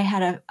good. I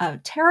had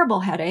a terrible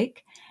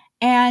headache.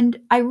 And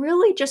I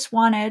really just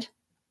wanted,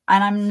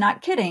 and I'm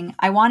not kidding,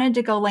 I wanted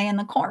to go lay in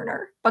the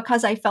corner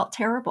because I felt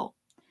terrible.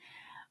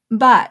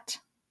 But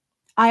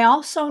I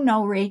also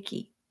know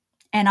Reiki,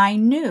 and I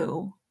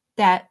knew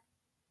that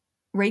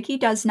Reiki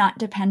does not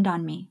depend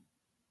on me.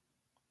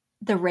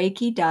 The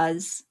Reiki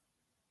does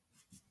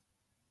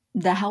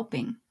the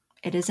helping.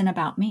 It isn't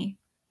about me.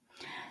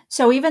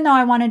 So even though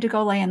I wanted to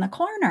go lay in the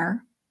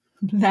corner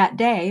that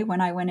day when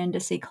I went in to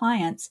see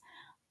clients,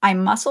 I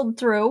muscled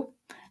through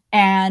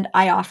and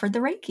I offered the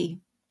Reiki.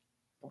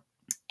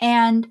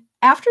 And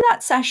after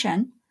that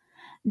session,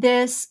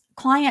 this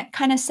client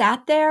kind of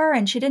sat there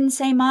and she didn't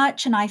say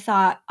much. And I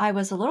thought, I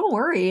was a little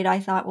worried. I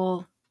thought,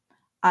 well,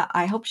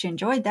 I hope she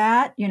enjoyed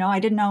that. I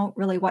didn't know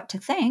really what to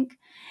think.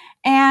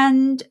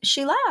 And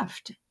she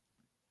left.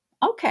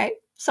 Okay.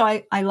 So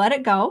I let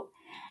it go.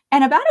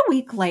 And about a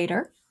week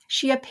later,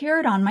 she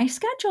appeared on my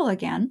schedule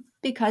again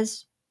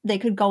because they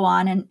could go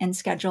on and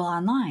schedule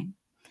online.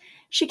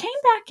 She came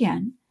back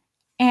in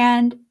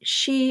and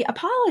she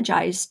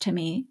apologized to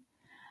me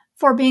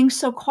for being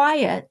so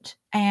quiet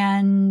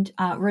and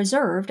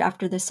reserved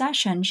after the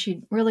session.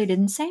 She really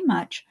didn't say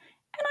much.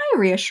 And I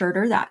reassured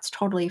her that's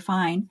totally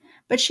fine.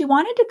 But she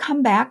wanted to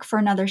come back for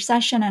another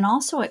session and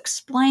also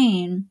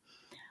explain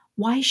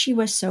why she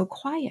was so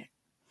quiet.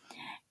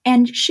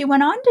 And she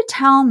went on to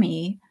tell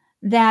me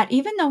that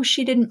even though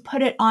she didn't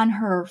put it on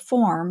her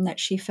form that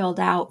she filled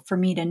out for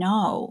me to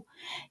know,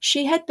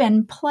 she had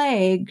been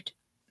plagued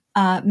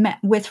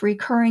with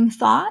recurring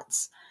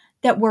thoughts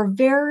that were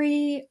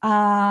very,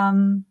 I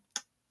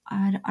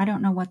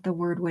don't know what the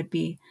word would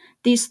be.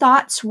 These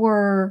thoughts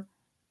were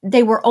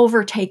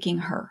overtaking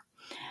her,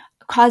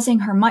 causing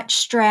her much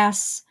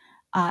stress,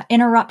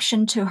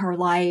 interruption to her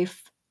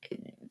life.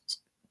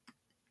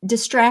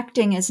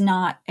 Distracting is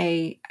not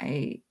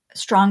a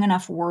strong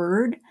enough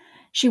word.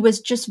 She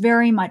was just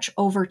very much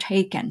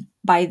overtaken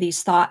by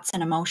these thoughts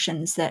and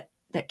emotions that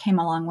came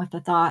along with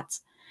the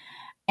thoughts.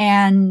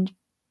 And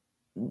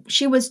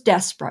she was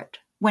desperate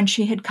when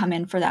she had come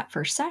in for that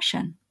first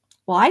session.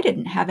 Well, I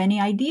didn't have any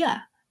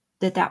idea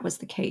that was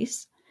the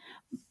case.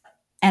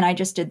 And I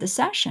just did the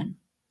session.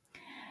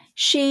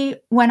 She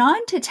went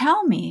on to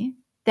tell me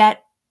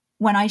that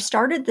when I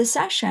started the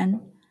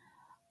session,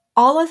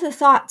 all of the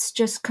thoughts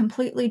just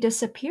completely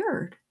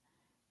disappeared.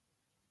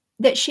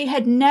 That she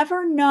had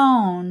never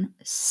known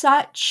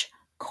such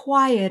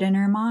quiet in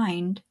her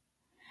mind.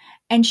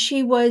 And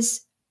she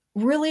was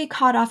really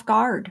caught off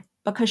guard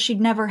because she'd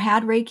never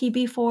had Reiki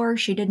before.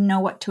 She didn't know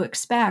what to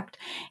expect.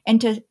 And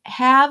to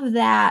have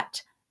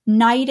that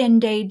night and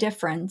day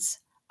difference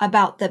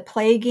about the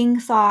plaguing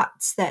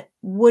thoughts that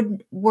were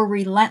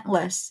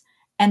relentless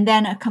and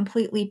then a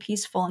completely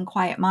peaceful and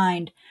quiet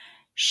mind,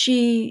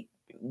 she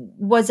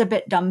was a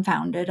bit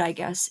dumbfounded, I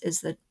guess,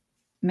 is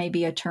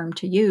maybe a term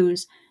to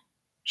use.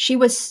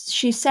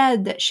 She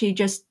said that she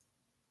just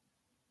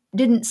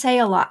didn't say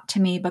a lot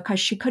to me because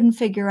she couldn't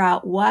figure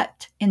out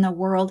what in the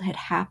world had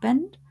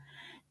happened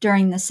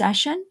during the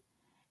session.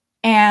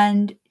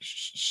 And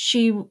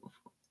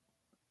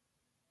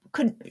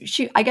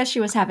I guess she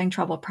was having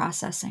trouble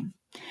processing.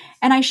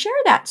 And I share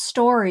that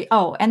story.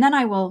 Oh, and then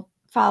I will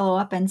follow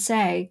up and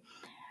say,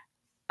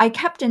 I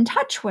kept in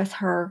touch with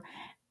her.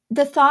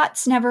 The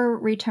thoughts never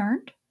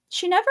returned.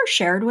 She never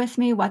shared with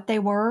me what they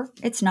were.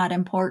 It's not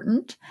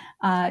important.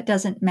 It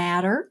doesn't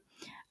matter.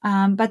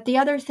 But the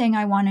other thing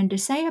I wanted to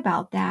say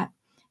about that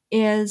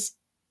is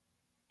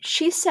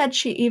she said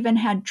she even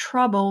had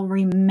trouble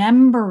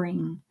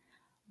remembering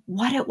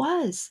what it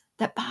was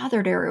that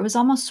bothered her. It was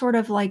almost sort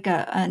of like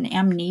an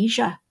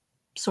amnesia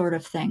sort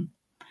of thing.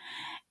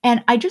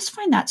 And I just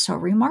find that so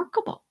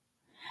remarkable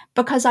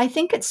because I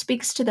think it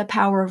speaks to the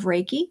power of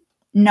Reiki,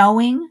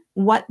 knowing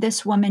what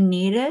this woman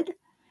needed.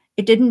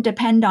 It didn't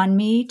depend on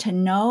me to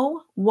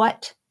know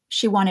what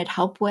she wanted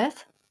help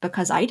with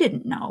because I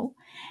didn't know.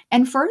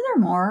 And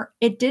furthermore,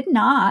 it did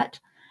not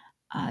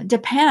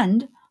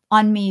depend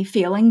on me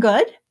feeling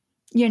good,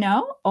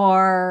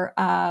 or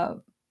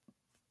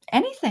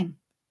anything.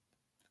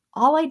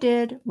 All I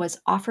did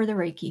was offer the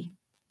Reiki.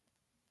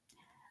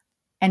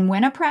 And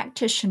when a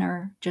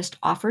practitioner just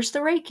offers the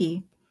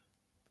Reiki,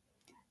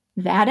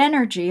 that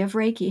energy of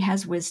Reiki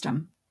has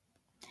wisdom.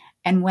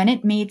 And when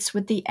it meets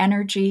with the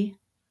energy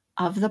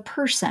of the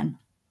person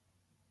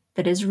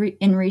that is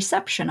in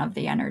reception of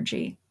the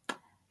energy,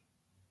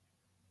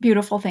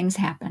 beautiful things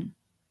happen.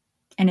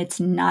 And it's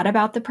not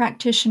about the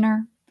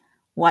practitioner,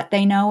 what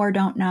they know or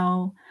don't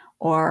know,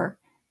 or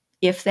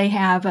if they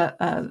have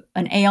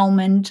an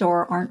ailment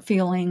or aren't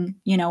feeling,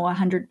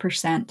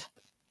 100%.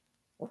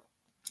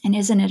 And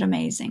isn't it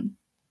amazing?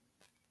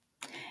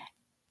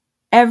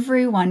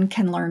 Everyone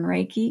can learn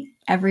Reiki.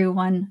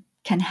 Everyone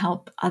can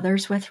help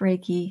others with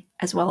Reiki,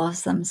 as well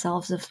as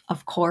themselves,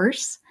 of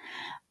course.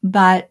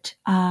 But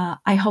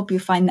I hope you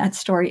find that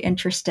story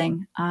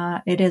interesting.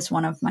 It is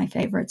one of my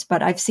favorites,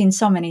 but I've seen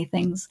so many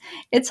things.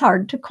 It's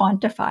hard to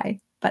quantify,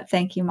 but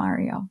thank you,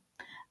 Mario.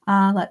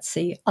 Let's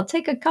see. I'll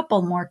take a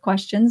couple more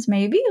questions,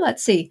 maybe.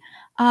 Let's see.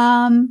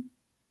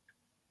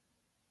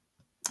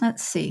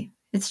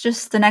 It's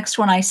just the next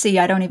one I see.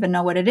 I don't even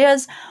know what it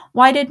is.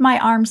 Why did my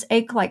arms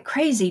ache like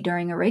crazy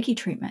during a Reiki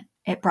treatment?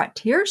 It brought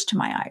tears to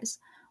my eyes.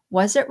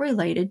 Was it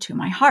related to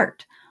my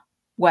heart?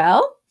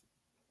 Well,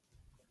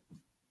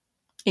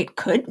 it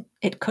could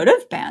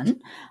have been,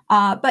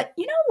 but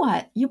you know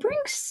what? You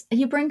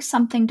bring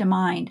something to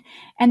mind,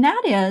 and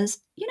that is,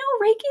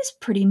 Reiki's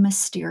pretty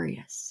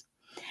mysterious,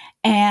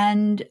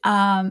 and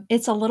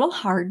it's a little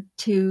hard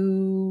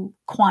to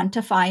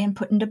quantify and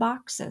put into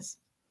boxes.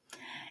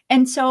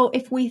 And so,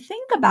 if we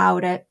think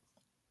about it,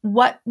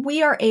 what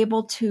we are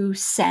able to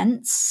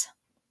sense,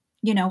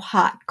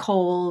 hot,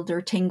 cold,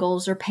 or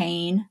tingles or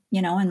pain,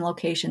 in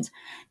locations,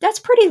 that's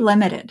pretty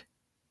limited.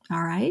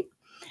 All right.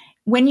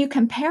 When you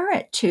compare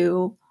it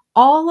to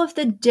all of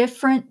the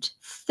different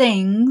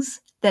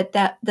things that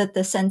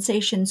the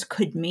sensations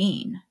could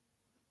mean,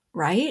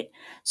 right?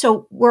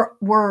 So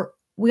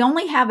we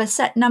only have a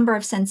set number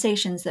of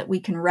sensations that we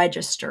can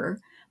register,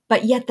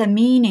 but yet the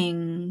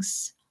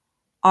meanings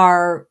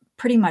are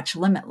pretty much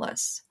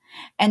limitless.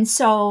 And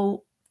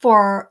so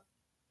for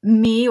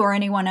me or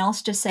anyone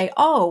else to say,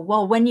 oh,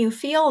 well, when you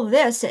feel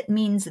this, it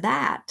means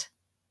that,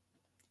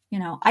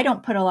 I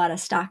don't put a lot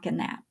of stock in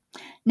that.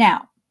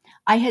 Now,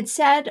 I had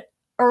said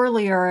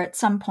earlier at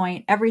some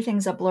point,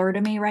 everything's a blur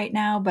to me right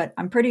now, but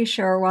I'm pretty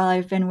sure while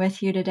I've been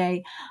with you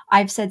today,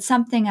 I've said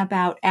something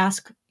about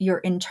ask your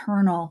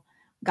internal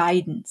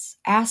guidance,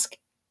 ask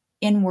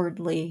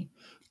inwardly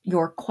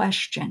your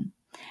question,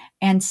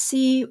 and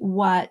see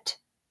what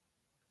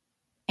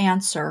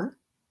answer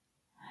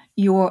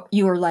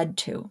you're led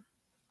to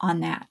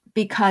on that.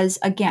 Because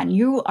again,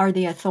 you are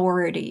the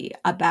authority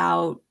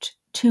about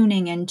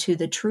tuning into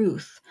the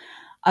truth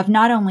of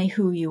not only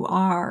who you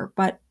are,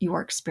 but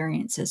your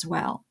experience as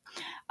well.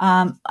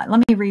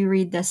 Let me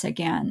reread this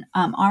again.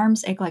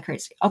 Arms ache like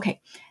crazy. Okay.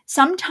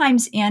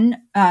 Sometimes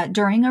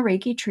during a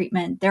Reiki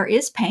treatment, there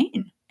is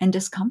pain and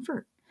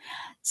discomfort.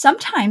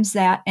 Sometimes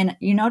and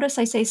you notice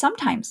I say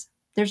sometimes,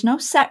 there's no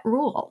set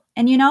rule.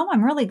 And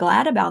I'm really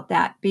glad about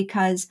that,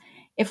 because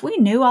if we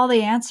knew all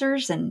the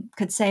answers and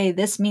could say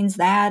this means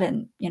that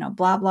and,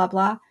 blah, blah,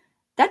 blah,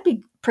 that'd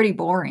be pretty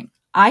boring.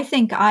 I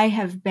think I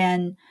have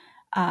been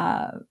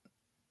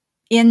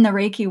in the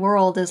Reiki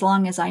world as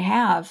long as I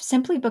have,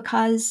 simply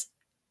because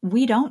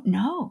we don't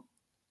know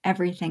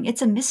everything.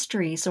 It's a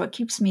mystery, so it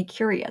keeps me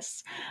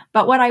curious.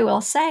 But what I will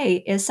say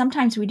is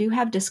sometimes we do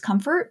have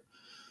discomfort.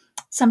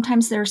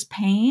 Sometimes there's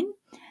pain.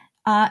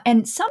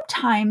 And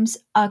sometimes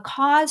a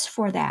cause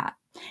for that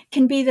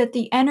can be that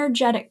the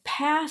energetic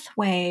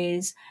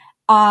pathways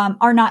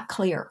are not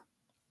clear.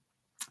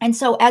 And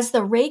so as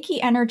the Reiki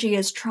energy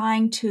is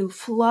trying to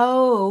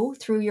flow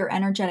through your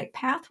energetic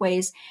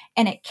pathways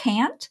and it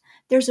can't,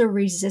 there's a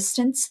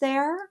resistance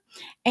there,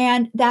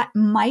 and that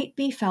might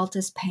be felt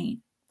as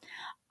pain.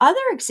 Other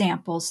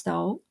examples,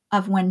 though,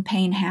 of when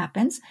pain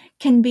happens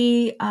can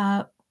be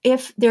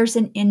if there's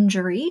an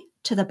injury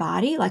to the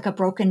body, like a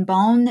broken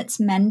bone that's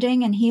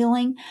mending and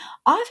healing.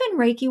 Often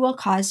Reiki will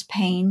cause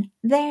pain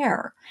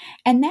there.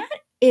 And that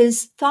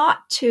is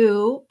thought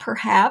to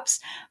perhaps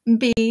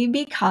be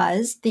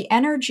because the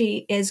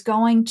energy is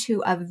going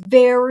to a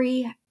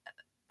very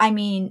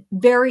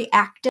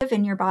active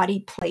in your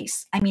body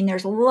place.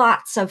 There's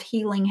lots of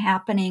healing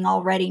happening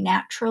already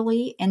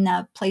naturally in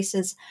the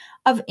places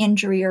of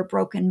injury or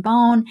broken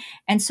bone.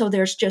 And so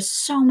there's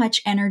just so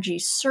much energy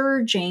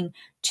surging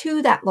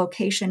to that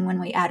location when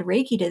we add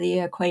Reiki to the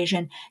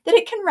equation that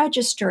it can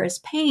register as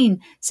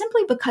pain,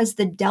 simply because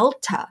the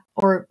delta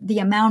or the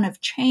amount of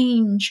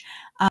change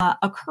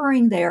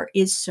occurring there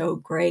is so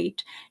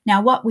great.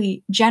 Now, what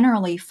we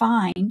generally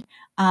find,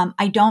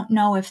 I don't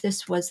know if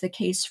this was the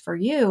case for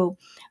you,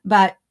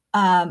 but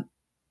in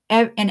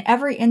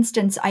every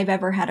instance I've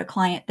ever had a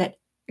client that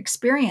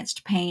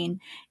experienced pain,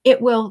 it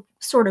will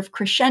sort of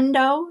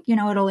crescendo,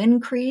 it'll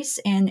increase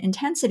in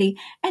intensity,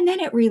 and then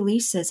it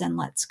releases and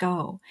lets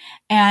go.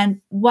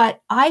 And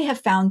what I have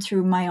found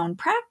through my own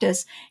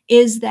practice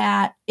is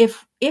that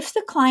if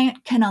the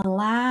client can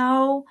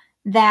allow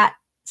that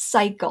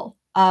cycle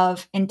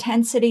of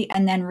intensity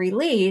and then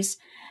release,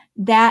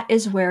 that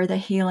is where the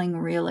healing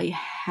really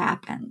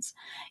happens.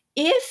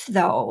 If,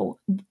 though,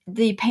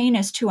 the pain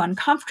is too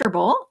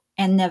uncomfortable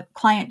and the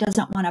client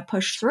doesn't want to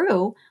push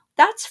through,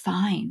 that's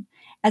fine.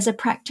 As a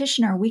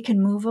practitioner, we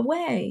can move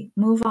away,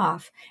 move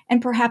off,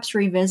 and perhaps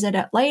revisit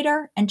it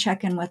later and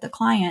check in with the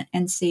client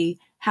and see,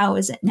 how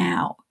is it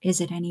now?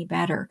 Is it any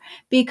better?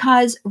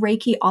 Because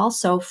Reiki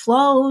also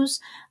flows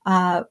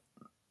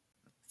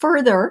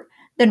further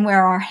than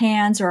where our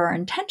hands or our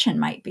intention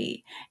might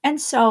be. And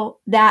so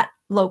that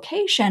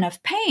location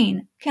of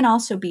pain can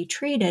also be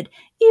treated,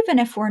 even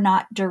if we're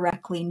not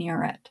directly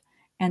near it.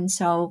 And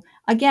so,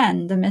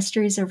 again, the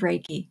mysteries of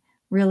Reiki,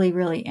 really,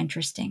 really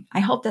interesting.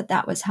 I hope that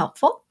that was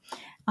helpful.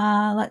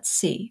 Let's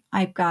see.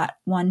 I've got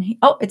one.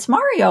 Oh, it's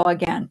Mario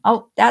again.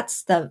 Oh,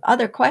 that's the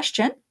other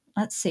question.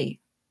 Let's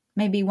see.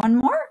 Maybe one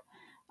more.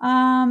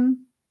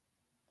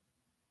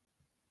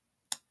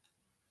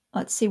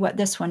 Let's see what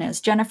this one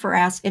is. Jennifer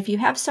asks, if you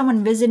have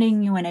someone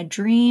visiting you in a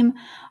dream,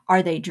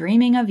 are they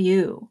dreaming of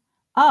you?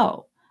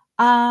 Oh,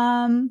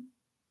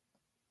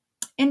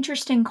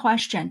 interesting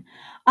question.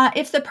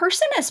 If the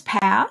person is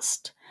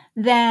passed,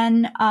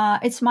 then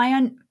it's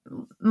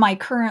my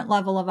current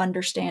level of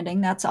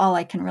understanding. That's all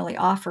I can really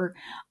offer.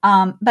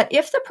 But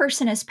if the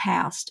person is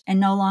passed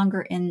and no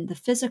longer in the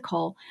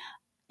physical,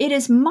 it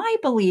is my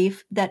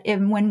belief that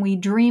when we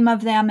dream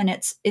of them and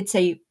it's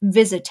a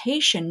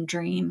visitation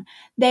dream,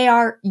 they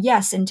are,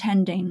 yes,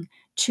 intending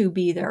to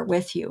be there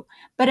with you.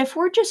 But if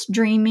we're just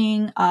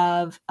dreaming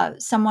of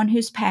someone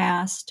who's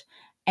passed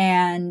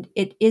and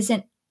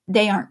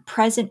they aren't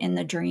present in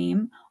the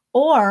dream,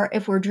 or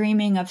if we're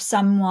dreaming of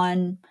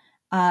someone,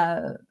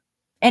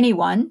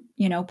 anyone,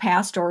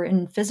 past or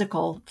in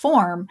physical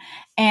form,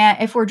 and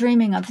if we're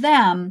dreaming of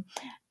them,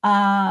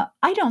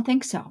 I don't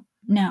think so.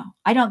 No,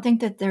 I don't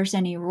think that there's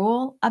any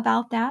rule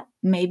about that.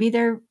 Maybe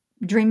they're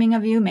dreaming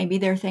of you. Maybe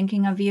they're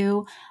thinking of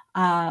you.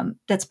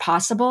 That's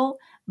possible,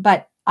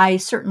 but I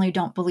certainly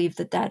don't believe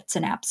that that's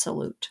an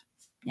absolute.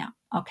 Yeah.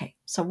 Okay.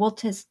 So we'll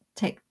just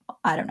take,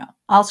 I don't know.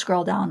 I'll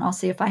scroll down. I'll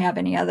see if I have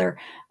any other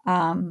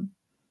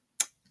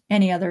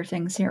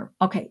things here.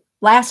 Okay.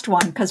 Last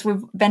one, because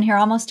we've been here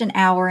almost an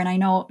hour and I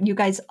know you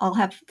guys all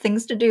have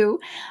things to do.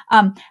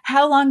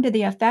 How long do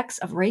the effects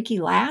of Reiki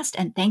last?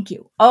 And thank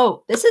you.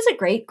 Oh, this is a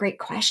great, great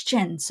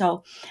question.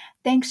 So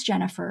thanks,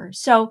 Jennifer.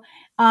 So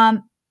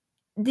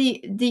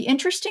the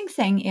interesting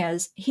thing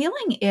is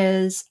healing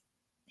is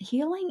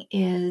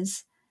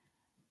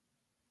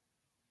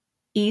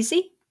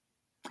easy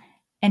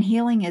and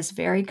healing is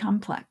very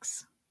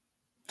complex.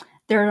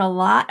 There are a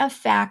lot of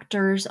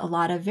factors, a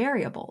lot of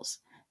variables.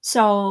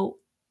 So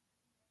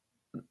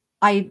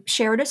I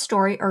shared a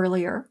story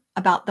earlier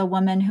about the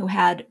woman who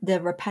had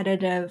the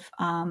repetitive,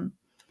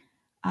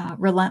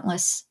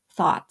 relentless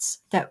thoughts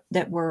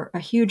that were a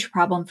huge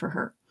problem for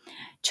her.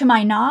 To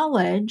my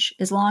knowledge,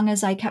 as long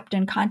as I kept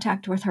in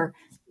contact with her,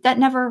 that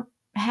never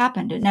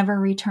happened. It never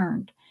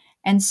returned.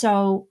 And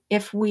so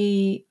if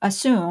we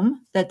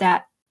assume that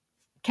that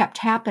kept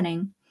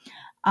happening,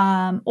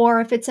 or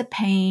if it's a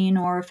pain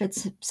or if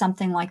it's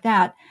something like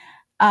that,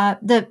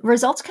 the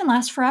results can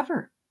last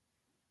forever.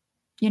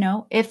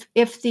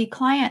 If the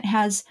client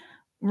has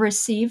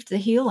received the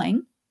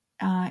healing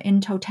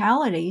in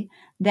totality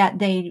that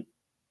they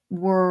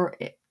were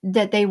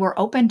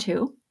open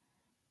to,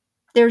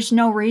 there's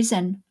no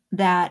reason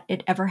that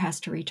it ever has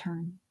to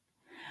return.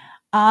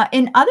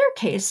 In other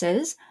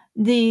cases,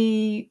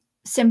 the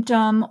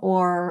symptom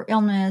or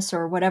illness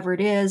or whatever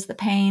it is, the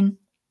pain,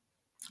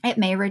 it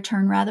may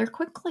return rather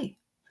quickly.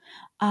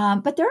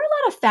 But there are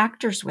a lot of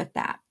factors with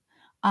that.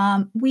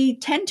 We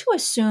tend to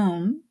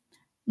assume,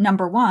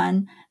 number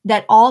one,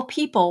 that all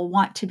people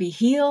want to be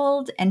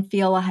healed and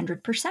feel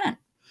 100%.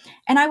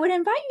 And I would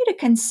invite you to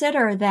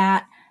consider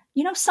that,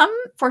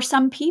 for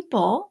some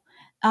people,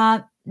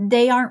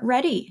 they aren't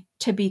ready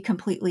to be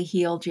completely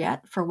healed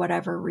yet for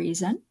whatever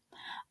reason.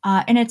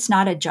 And it's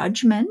not a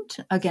judgment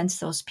against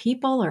those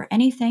people or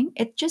anything.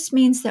 It just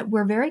means that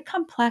we're very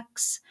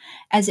complex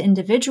as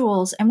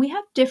individuals and we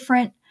have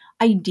different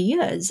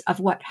ideas of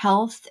what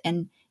health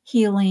and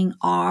healing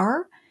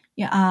are.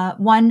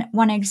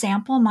 One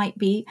example might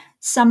be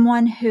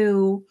someone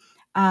who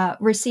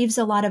receives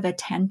a lot of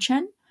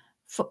attention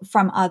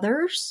from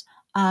others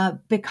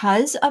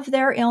because of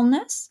their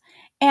illness.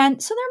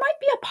 And so there might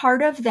be a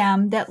part of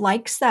them that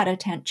likes that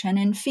attention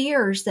and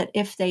fears that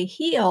if they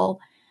heal,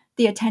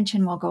 the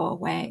attention will go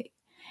away.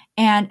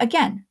 And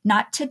again,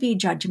 not to be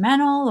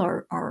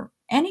judgmental or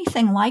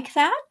anything like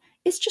that,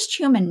 it's just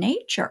human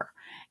nature.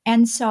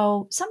 And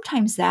so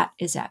sometimes that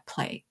is at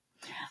play.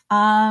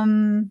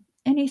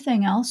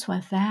 Anything else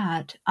with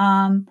that?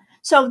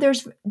 So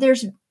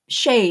there's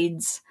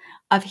shades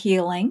of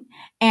healing,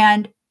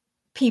 and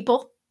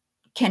people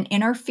can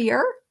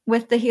interfere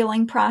with the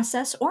healing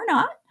process or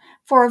not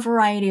for a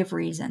variety of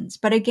reasons.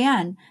 But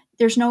again,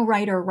 there's no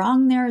right or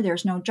wrong there.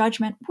 There's no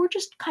judgment. We're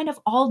just kind of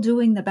all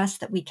doing the best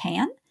that we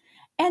can.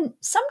 And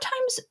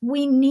sometimes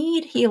we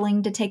need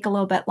healing to take a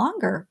little bit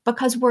longer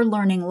because we're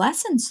learning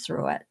lessons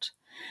through it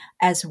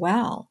as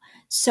well.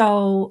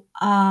 So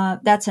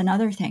that's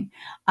another thing.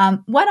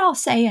 What I'll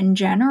say in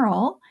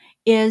general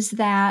is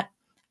that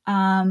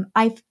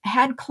I've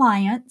had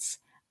clients.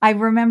 I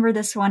remember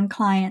this one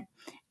client,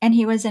 and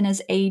he was in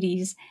his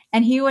 80s,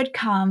 and he would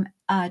come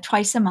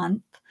twice a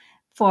month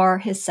for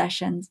his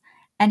sessions.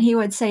 And he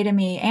would say to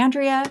me,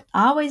 Andrea,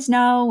 I always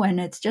know when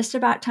it's just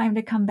about time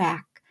to come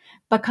back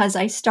because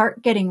I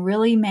start getting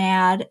really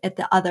mad at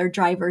the other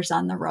drivers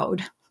on the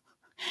road.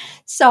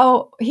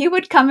 So he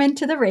would come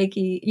into the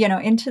Reiki,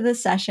 into the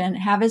session,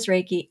 have his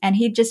Reiki, and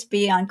he'd just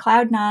be on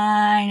cloud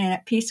nine and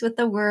at peace with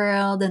the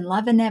world and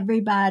loving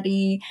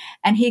everybody.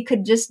 And he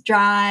could just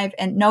drive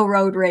and no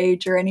road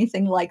rage or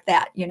anything like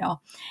that.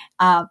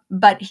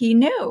 But he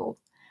knew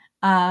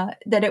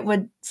that it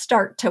would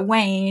start to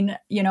wane,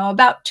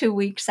 about 2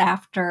 weeks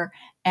after,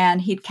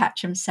 and he'd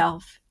catch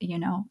himself,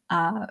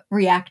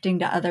 reacting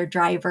to other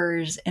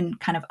drivers in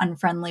kind of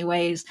unfriendly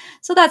ways.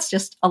 So that's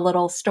just a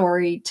little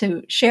story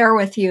to share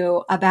with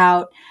you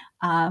about,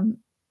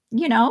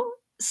 you know,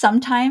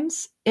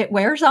 sometimes it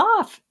wears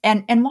off.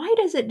 And why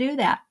does it do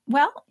that?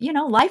 Well,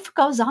 life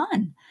goes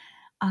on.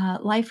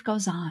 Life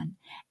goes on.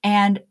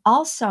 And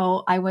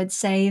also, I would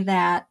say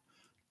that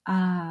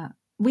uh,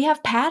 we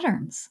have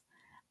patterns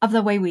of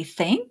the way we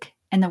think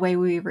and the way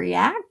we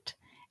react.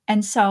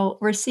 And so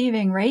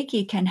receiving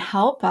Reiki can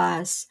help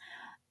us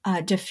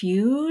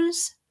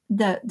diffuse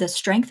the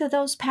strength of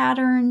those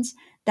patterns,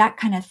 that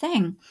kind of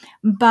thing.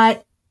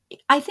 But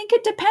I think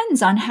it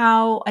depends on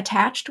how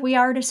attached we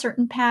are to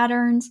certain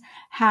patterns,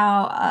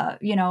 how,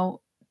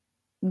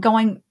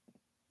 going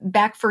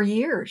back for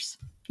years.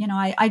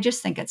 I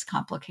just think it's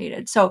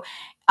complicated. So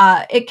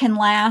it can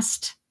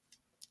last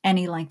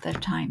any length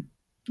of time.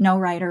 No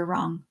right or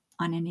wrong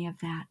on any of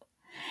that.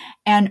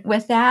 And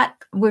with that,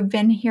 we've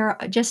been here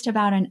just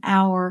about an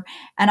hour.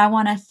 And I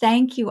want to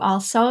thank you all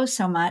so,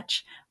 so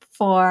much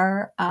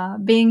for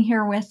being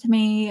here with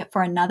me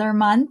for another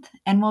month.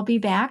 And we'll be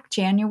back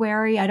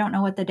January. I don't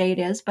know what the date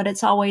is, but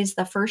it's always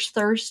the first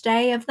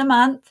Thursday of the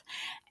month.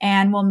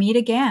 And we'll meet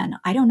again.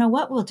 I don't know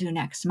what we'll do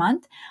next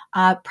month.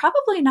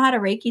 Probably not a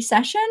Reiki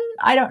session.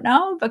 I don't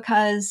know,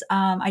 because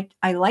I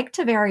like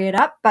to vary it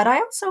up, but I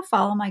also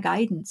follow my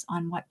guidance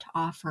on what to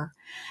offer.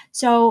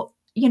 So,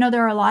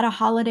 there are a lot of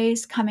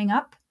holidays coming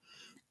up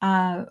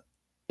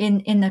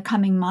in the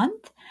coming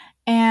month.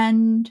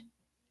 And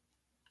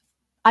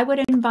I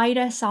would invite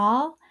us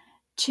all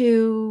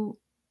to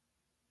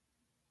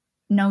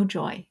know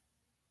joy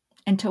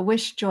and to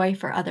wish joy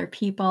for other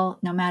people,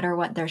 no matter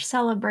what they're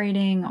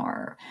celebrating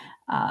or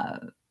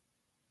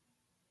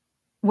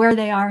where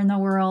they are in the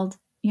world.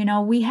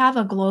 We have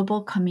a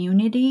global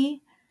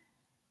community,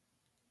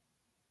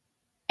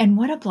 and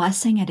what a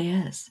blessing it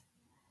is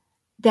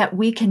that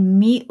we can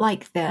meet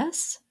like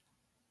this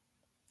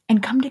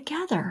and come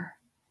together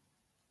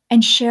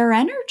and share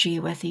energy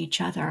with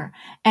each other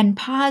and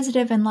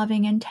positive and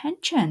loving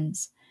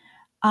intentions.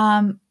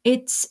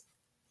 It's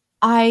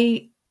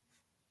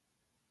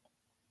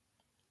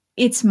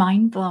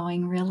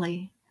mind-blowing,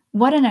 really.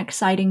 What an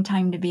exciting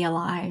time to be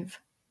alive.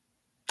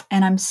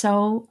 And I'm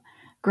so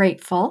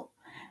grateful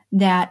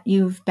that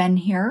you've been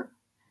here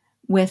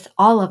with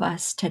all of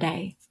us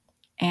today.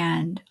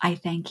 And I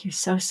thank you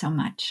so, so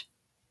much.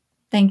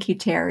 Thank you,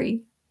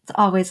 Terry. It's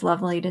always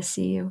lovely to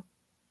see you.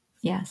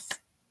 Yes.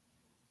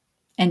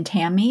 And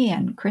Tammy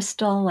and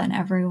Crystal and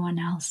everyone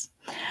else.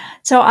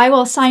 So I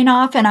will sign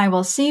off, and I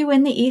will see you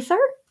in the ether.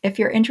 If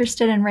you're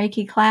interested in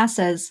Reiki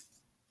classes,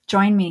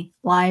 join me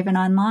live and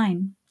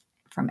online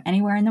from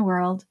anywhere in the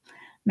world,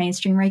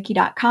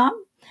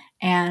 mainstreamreiki.com.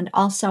 And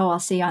also I'll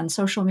see you on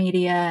social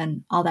media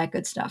and all that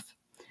good stuff.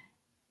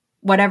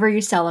 Whatever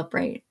you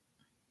celebrate,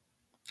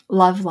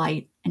 love,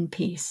 light, and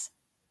peace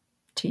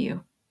to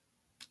you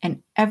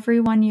and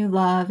everyone you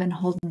love and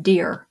hold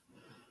dear.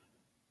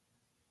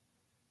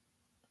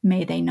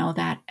 May they know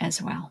that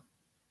as well.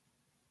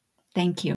 Thank you.